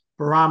a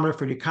barometer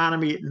for the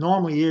economy. It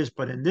normally is,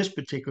 but in this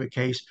particular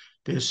case,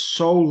 there's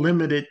so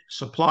limited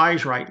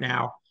supplies right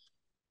now,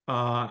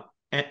 uh,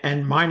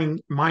 and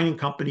mining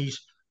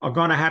companies are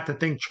going to have to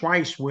think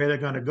twice where they're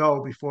going to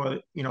go before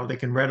they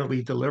can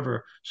readily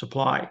deliver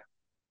supply.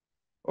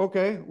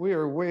 Okay, we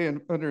are way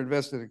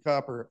underinvested in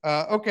copper.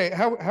 Okay,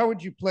 how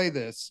would you play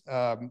this?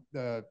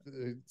 The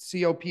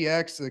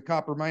COPX, the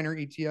copper miner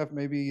ETF,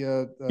 maybe?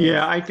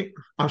 Yeah, I think,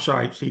 I'm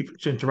sorry, Steve,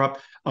 to interrupt.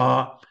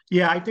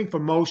 Yeah, I think for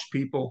most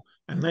people,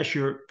 unless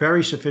you're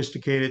very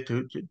sophisticated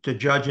to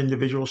judge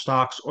individual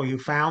stocks, or you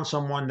found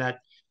someone that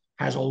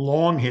has a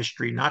long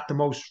history, not the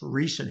most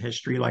recent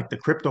history like the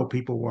crypto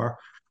people were.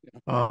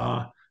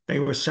 Uh, they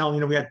were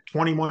selling, we had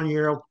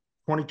 21-year-old,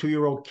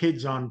 22-year-old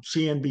kids on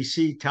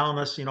CNBC telling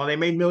us, they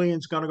made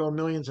millions, going to go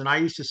millions. And I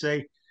used to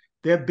say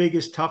their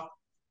biggest tough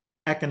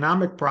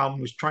economic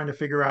problem was trying to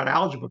figure out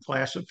algebra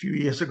class a few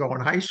years ago in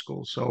high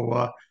school.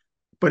 So,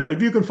 but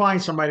if you can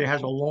find somebody that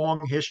has a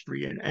long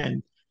history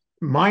and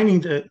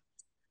mining the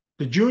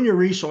junior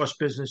resource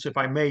business, if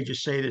I may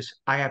just say this,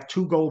 I have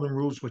two golden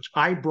rules, which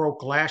I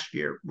broke last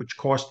year, which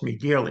cost me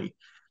dearly.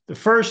 The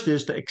first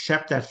is to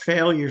accept that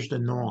failure is the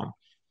norm.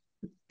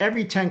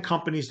 Every 10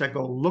 companies that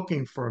go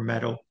looking for a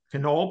metal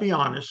can all be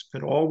honest,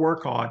 can all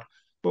work hard,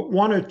 but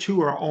one or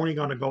two are only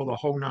going to go the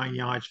whole 9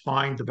 yards,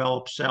 find,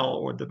 develop, sell,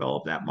 or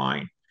develop that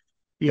mine.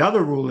 The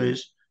other rule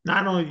is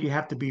not only do you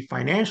have to be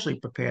financially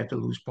prepared to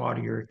lose part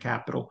of your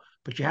capital,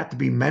 but you have to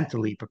be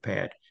mentally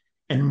prepared.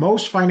 And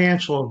most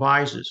financial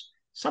advisors,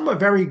 some are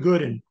very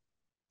good in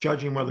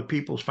judging whether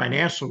people's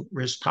financial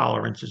risk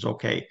tolerance is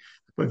okay,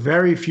 but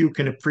very few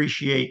can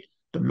appreciate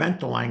the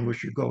mental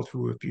anguish you go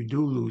through if you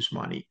do lose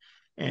money.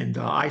 And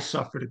I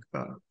suffered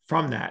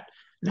from that.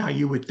 Now,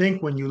 you would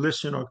think when you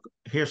listen or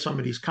hear some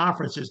of these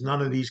conferences,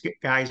 none of these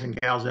guys and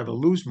gals ever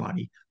lose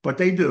money, but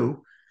they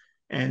do.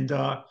 And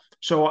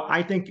so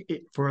I think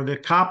for the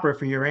copper,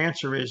 for your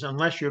answer is,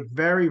 unless you're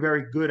very,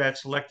 very good at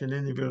selecting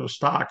individual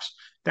stocks,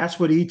 that's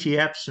what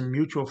ETFs and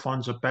mutual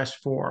funds are best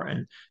for.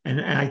 And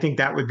I think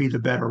that would be the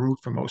better route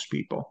for most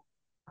people.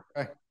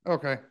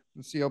 Okay.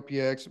 The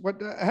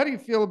COPX. How do you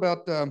feel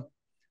about,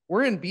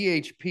 we're in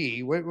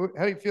BHP.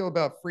 How do you feel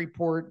about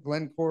Freeport,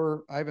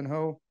 Glencore,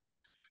 Ivanhoe?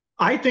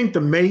 I think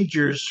the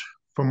majors,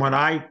 from what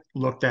I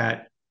looked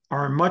at,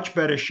 are in much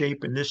better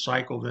shape in this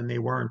cycle than they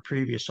were in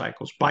previous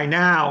cycles. By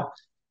now,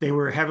 they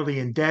were heavily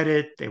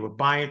indebted. They were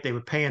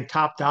paying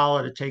top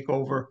dollar to take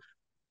over,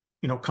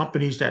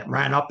 companies that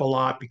ran up a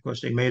lot because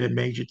they made a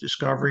major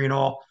discovery and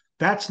all.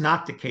 That's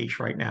not the case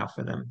right now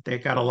for them.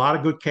 They've got a lot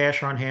of good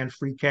cash on hand,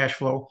 free cash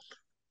flow.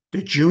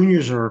 The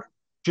juniors are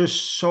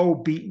just so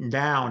beaten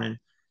down, and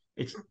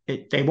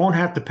they won't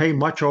have to pay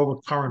much over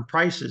current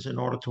prices in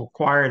order to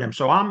acquire them.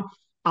 So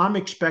I'm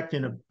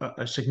expecting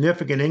a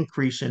significant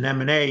increase in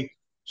M&A.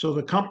 So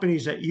the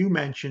companies that you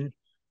mentioned,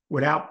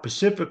 without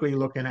specifically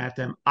looking at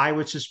them, I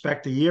would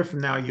suspect a year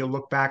from now you'll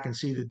look back and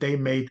see that they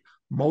made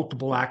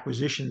multiple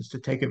acquisitions to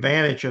take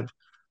advantage of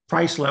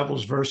price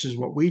levels versus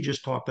what we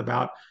just talked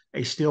about,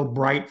 a still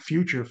bright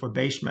future for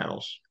base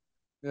metals.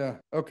 Yeah.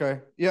 Okay.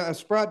 Yeah.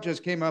 Sprott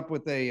just came up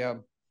with a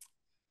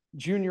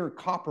junior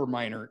copper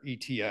miner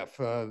ETF,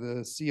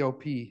 the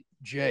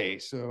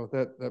COPJ. So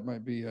that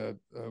might be a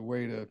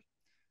way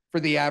for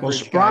the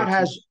average Sprott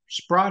guy.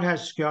 Sprott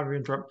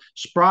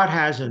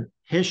has a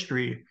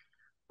history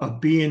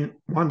of being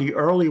one of the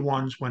early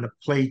ones when a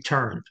play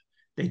turned.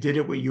 They did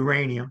it with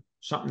uranium,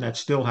 something that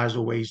still has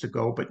a ways to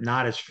go, but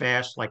not as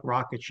fast like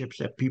rocket ships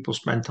that people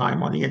spend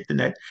time on the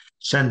internet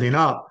sending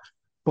up.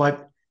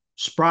 But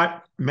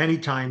Sprott, many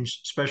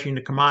times, especially in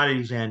the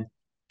commodities end,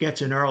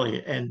 gets in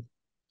early. And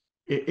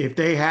if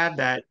they have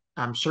that,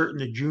 I'm certain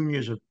the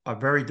juniors are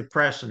very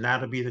depressed, and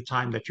that'll be the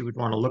time that you would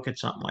want to look at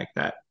something like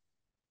that.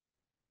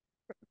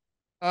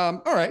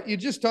 All right. You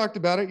just talked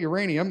about it,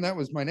 uranium. That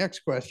was my next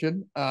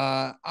question.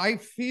 I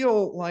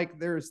feel like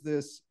there's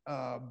this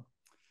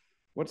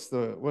what's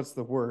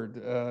the word?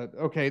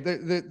 Okay,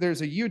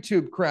 there's a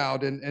YouTube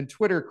crowd and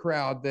Twitter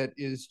crowd that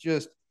is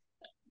just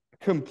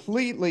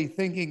completely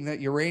thinking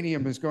that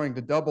uranium is going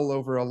to double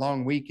over a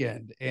long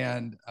weekend.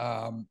 And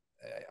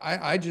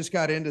I just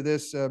got into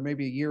this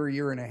maybe a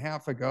year and a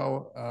half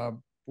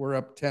ago. We're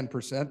up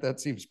 10%. That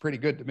seems pretty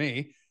good to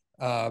me.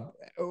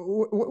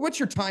 What's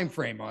your time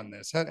frame on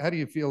this? How do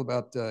you feel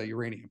about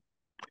uranium?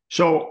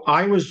 So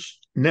I was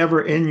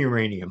never in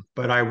uranium,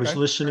 but I was Okay.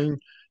 listening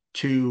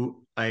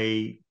to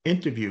a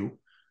interview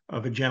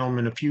of a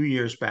gentleman a few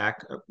years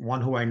back,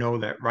 one who I know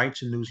that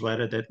writes a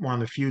newsletter, that one of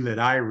the few that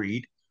I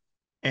read,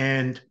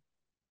 and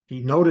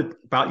he noted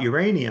about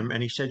uranium,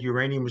 and he said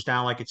uranium was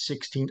down like at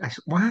 16. I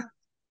said, what?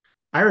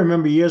 I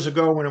remember years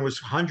ago when it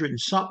was 100 and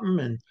something,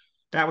 and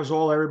that was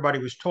all everybody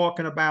was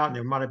talking about. And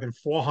there might have been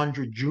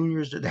 400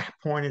 juniors at that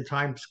point in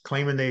time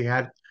claiming they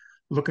had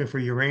looking for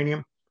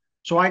uranium.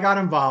 So I got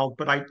involved,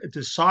 but I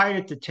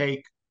decided to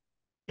take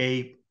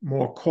a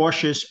more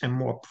cautious and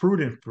more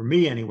prudent, for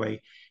me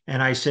anyway.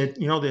 And I said,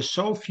 there's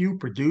so few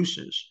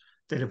producers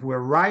that if we're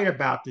right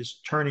about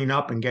this turning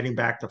up and getting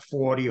back to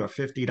 40 or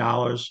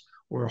 $50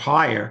 or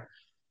higher,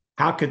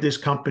 how could this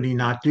company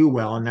not do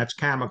well? And that's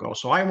Cameco.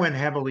 So I went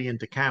heavily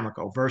into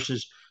Cameco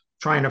versus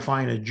trying to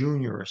find a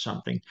junior or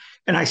something.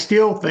 And I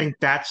still think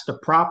that's the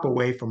proper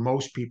way for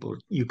most people.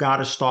 You got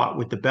to start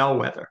with the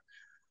bellwether.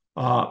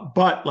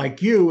 But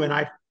like you, and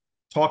I've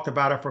talked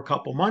about it for a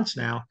couple months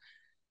now,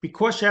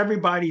 because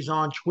everybody's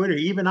on Twitter,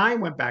 even I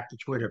went back to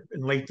Twitter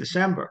in late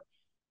December.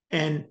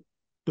 And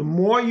the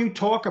more you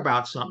talk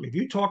about something, if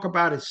you talk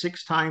about it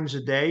 6 times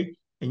a day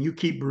and you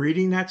keep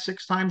reading that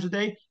 6 times a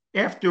day,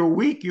 after a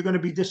week, you're going to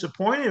be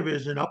disappointed if it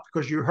isn't up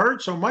because you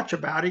heard so much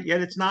about it,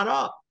 yet it's not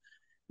up.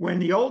 When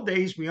the old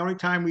days, the only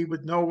time we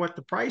would know what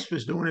the price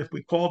was doing if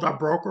we called our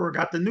broker or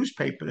got the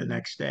newspaper the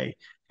next day.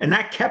 And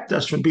that kept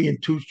us from being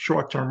too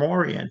short-term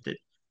oriented.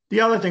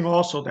 The other thing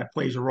also that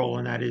plays a role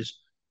in that is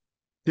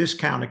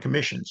discounted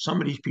commissions. Some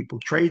of these people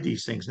trade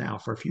these things now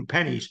for a few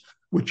pennies,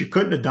 which you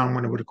couldn't have done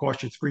when it would have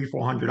cost you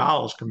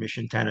 $300-400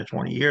 commission 10 or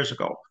 20 years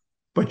ago.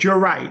 But you're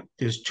right.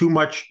 There's too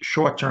much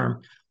short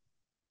term.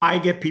 I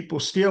get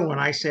people still when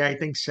I say I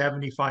think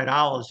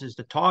 $75 is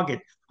the target.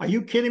 Are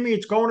you kidding me?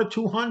 It's going to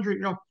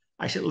 200.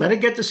 I said, let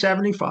it get to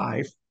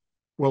 75.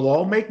 We'll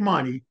all make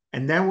money,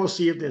 and then we'll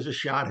see if there's a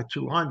shot at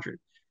 200.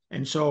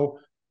 And so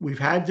we've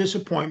had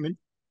disappointment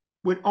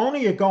with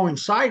only it going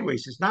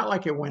sideways. It's not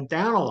like it went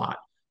down a lot,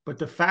 but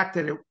the fact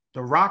that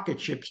the rocket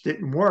ships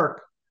didn't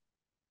work,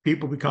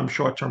 people become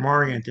short-term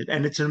oriented.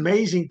 And it's an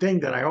amazing thing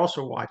that I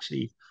also watch,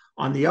 Steve.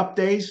 On the up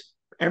days,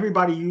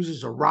 everybody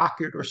uses a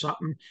rocket or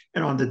something.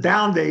 And on the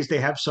down days, they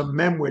have some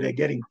mem where they're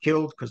getting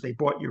killed because they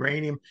bought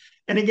uranium.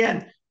 And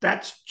again,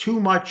 that's too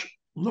much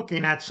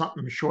looking at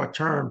something short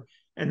term.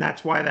 And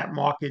that's why that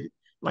market,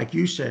 like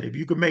you said, if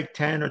you could make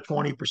 10 or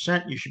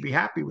 20%, you should be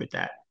happy with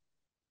that.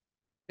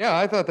 Yeah,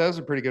 I thought that was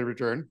a pretty good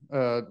return.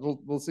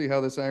 We'll see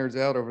how this irons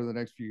out over the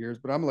next few years,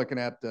 but I'm looking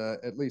at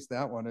least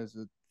that one as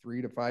a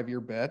 3 to 5 year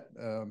bet.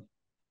 I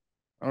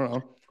don't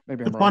know.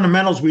 Maybe The I'm wrong.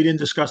 fundamentals we didn't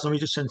discuss. Let me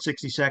just send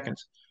 60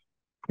 seconds.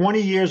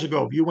 20 years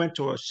ago, if you went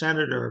to a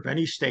senator of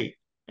any state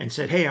and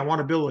said, hey, I want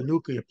to build a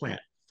nuclear plant,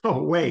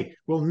 no way,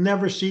 we'll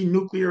never see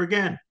nuclear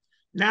again.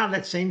 Now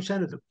that same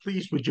senator,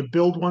 please, would you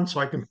build one so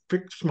I can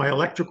fix my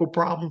electrical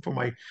problem for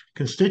my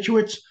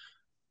constituents?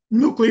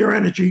 Nuclear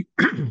energy,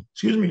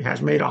 excuse me,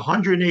 has made a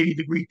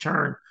 180-degree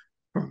turn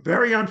from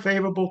very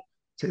unfavorable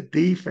to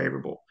the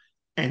favorable.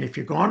 And if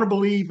you're going to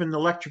believe in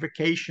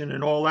electrification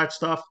and all that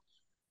stuff,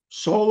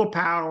 solar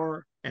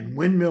power and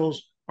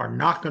windmills are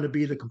not going to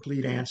be the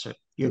complete answer.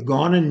 You're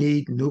going to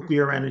need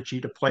nuclear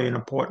energy to play an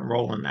important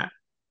role in that.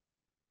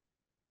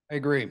 I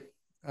agree.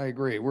 I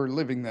agree. We're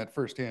living that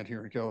firsthand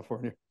here in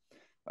California.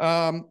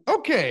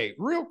 Okay,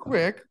 real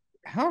quick,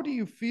 how do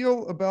you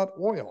feel about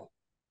oil?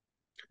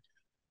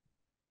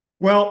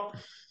 Well,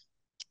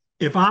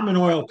 if I'm an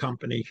oil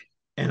company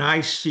and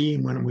I see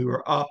when we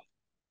were up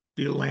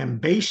the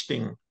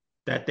lambasting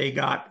that they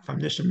got from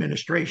this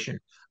administration,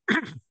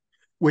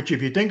 which,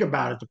 if you think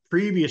about it, the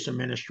previous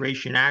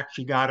administration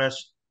actually got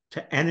us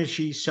to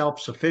energy self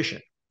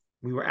sufficient.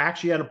 We were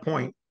actually at a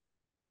point,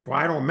 well,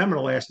 I don't remember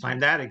the last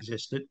time that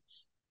existed,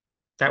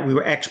 that we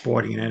were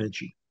exporting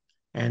energy.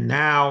 And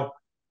now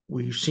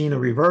we've seen a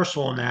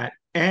reversal in that.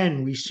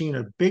 And we've seen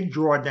a big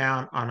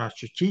drawdown on our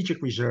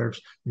strategic reserves,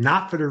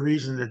 not for the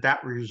reason that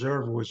that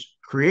reserve was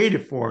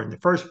created for in the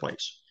first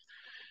place.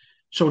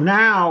 So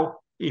now,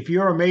 if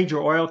you're a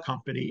major oil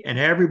company and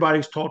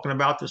everybody's talking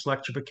about this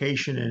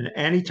electrification, and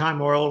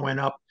anytime oil went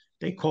up,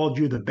 they called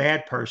you the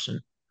bad person,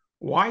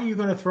 why are you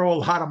going to throw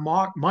a lot of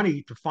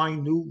money to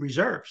find new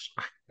reserves?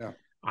 Yeah.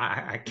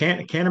 I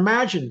can't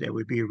imagine there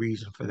would be a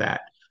reason for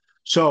that.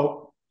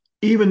 So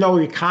even though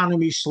the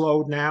economy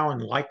slowed now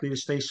and likely to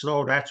stay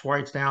slow, that's why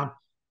it's down.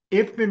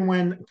 If and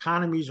when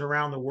economies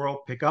around the world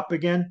pick up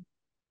again,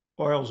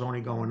 oil's only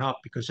going up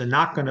because they're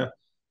not going to.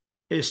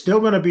 It's still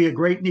going to be a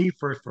great need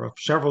for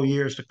several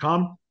years to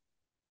come,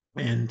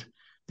 and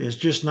there's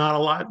just not a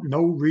lot,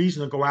 no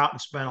reason to go out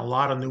and spend a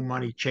lot of new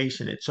money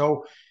chasing it.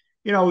 So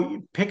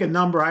pick a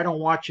number. I don't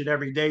watch it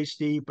every day,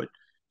 Steve, but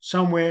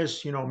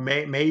somewheres,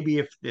 maybe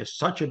if there's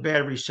such a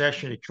bad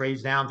recession, it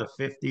trades down to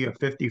 50 or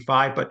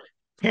 55. But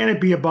can it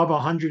be above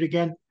 100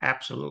 again?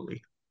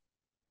 Absolutely.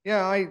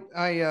 Yeah,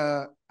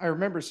 I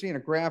remember seeing a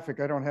graphic.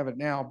 I don't have it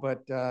now,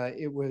 but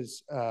it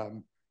was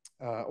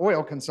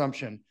oil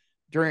consumption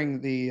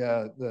during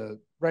the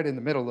right in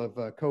the middle of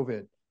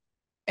COVID,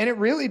 and it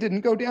really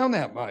didn't go down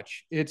that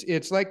much.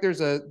 It's like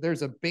there's a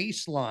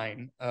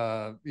baseline.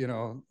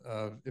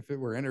 If it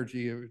were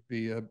energy, it would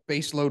be a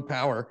base load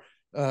power.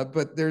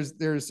 But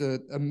there's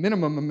a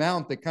minimum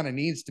amount that kind of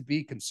needs to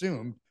be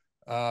consumed,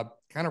 kind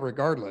of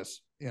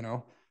regardless.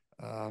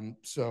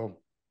 So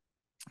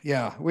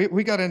yeah,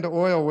 we got into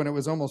oil when it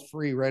was almost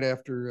free right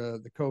after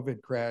the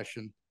COVID crash,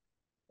 and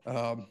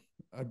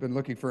I've been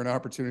looking for an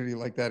opportunity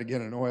like that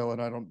again in oil,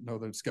 and I don't know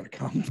that it's going to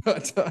come.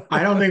 But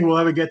I don't think we'll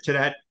ever get to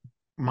that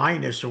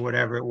minus or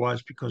whatever it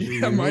was because of the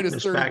yeah,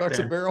 minus uniqueness back $30 a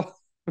then. barrel.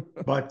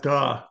 But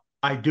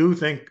I do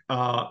think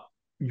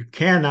you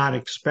cannot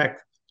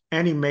expect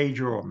any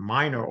major or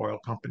minor oil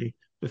company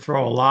to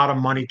throw a lot of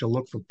money to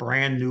look for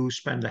brand new,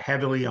 spend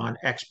heavily on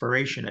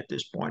exploration at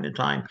this point in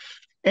time.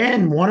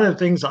 And one of the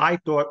things I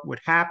thought would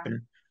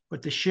happen,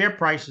 but the share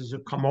prices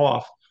have come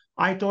off.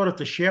 I thought if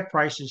the share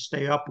prices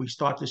stay up, we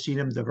start to see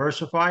them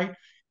diversify.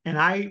 And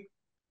I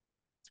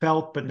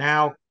felt, but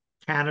now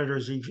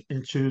Canada's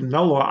into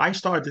no law. I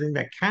started to think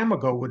that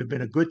Cameco would have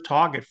been a good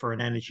target for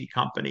an energy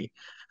company,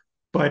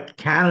 but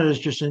Canada's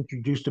just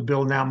introduced a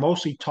bill now,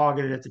 mostly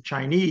targeted at the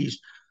Chinese,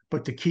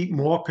 but to keep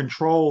more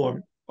control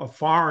of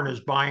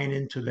foreigners buying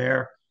into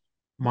their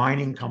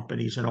mining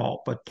companies and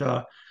all.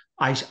 But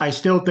I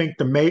still think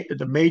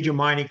the major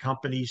mining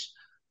companies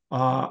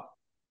uh,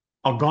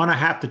 are going to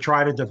have to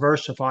try to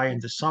diversify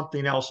into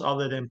something else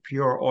other than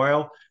pure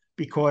oil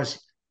because,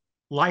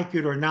 like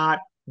it or not,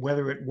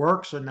 whether it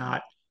works or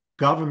not,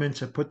 governments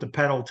have put the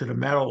pedal to the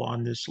metal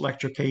on this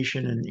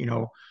electrification and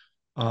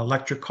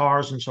electric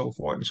cars and so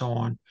forth and so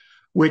on,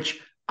 which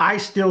I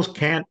still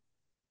can't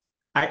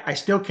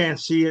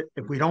see it.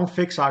 If we don't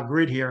fix our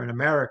grid here in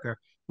America,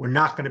 we're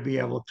not going to be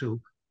able to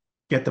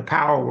get the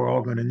power we're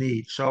all going to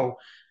need. So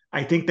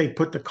I think they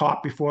put the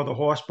cart before the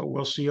horse, but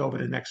we'll see over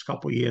the next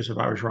couple of years if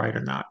I was right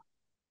or not.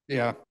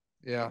 Yeah,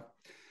 yeah,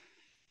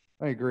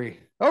 I agree.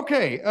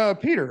 Okay,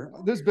 Peter,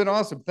 this has been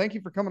awesome. Thank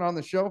you for coming on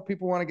the show.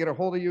 People want to get a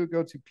hold of you,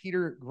 go to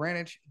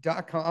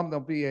petergrandich.com.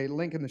 There'll be a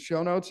link in the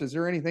show notes. Is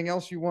there anything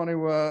else you want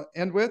to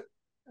end with?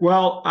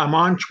 Well, I'm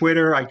on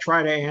Twitter. I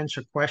try to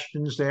answer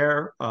questions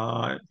there.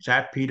 It's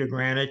at Peter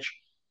Grandich.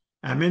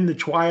 I'm in the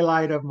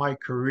twilight of my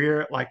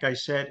career. Like I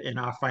said, in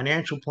our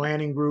financial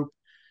planning group,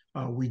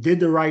 we did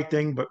the right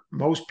thing, but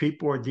most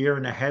people are deer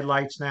in the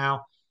headlights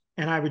now.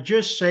 And I would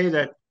just say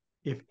that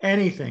if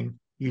anything,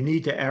 you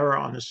need to err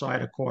on the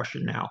side of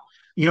caution now.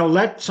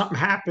 Let something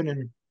happen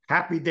and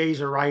happy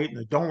days are right, and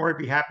the don't worry,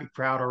 be happy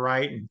crowd are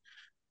right. And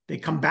they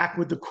come back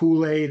with the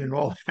Kool-Aid and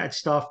all that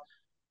stuff.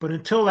 But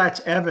until that's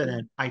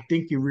evident, I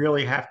think you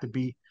really have to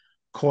be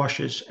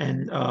cautious.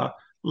 And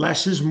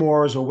less is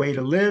more is a way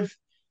to live.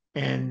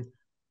 And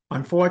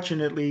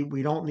unfortunately,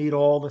 we don't need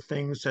all the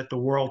things that the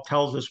world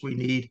tells us we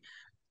need.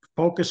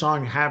 Focus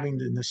on having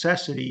the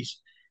necessities.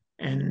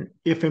 And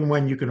if and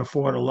when you can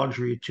afford a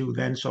luxury or two,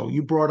 then so.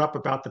 You brought up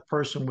about the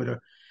person with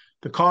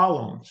the car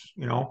loans,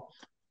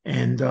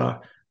 and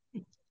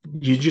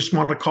you just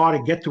want a car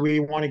to get to where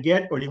you want to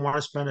get, or do you want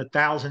to spend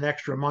 1,000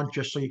 extra a month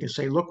just so you can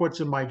say, look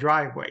what's in my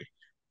driveway?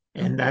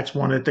 Yep. And that's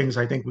one of the things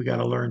I think we got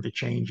to learn to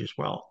change as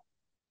well.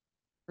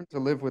 To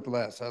live with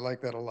less. I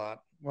like that a lot.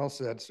 Well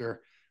said,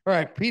 sir. All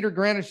right,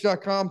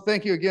 petergrandich.com.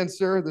 Thank you again,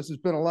 sir. This has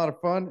been a lot of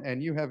fun,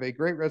 and you have a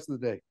great rest of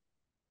the day.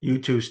 You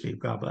too, Steve.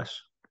 God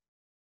bless.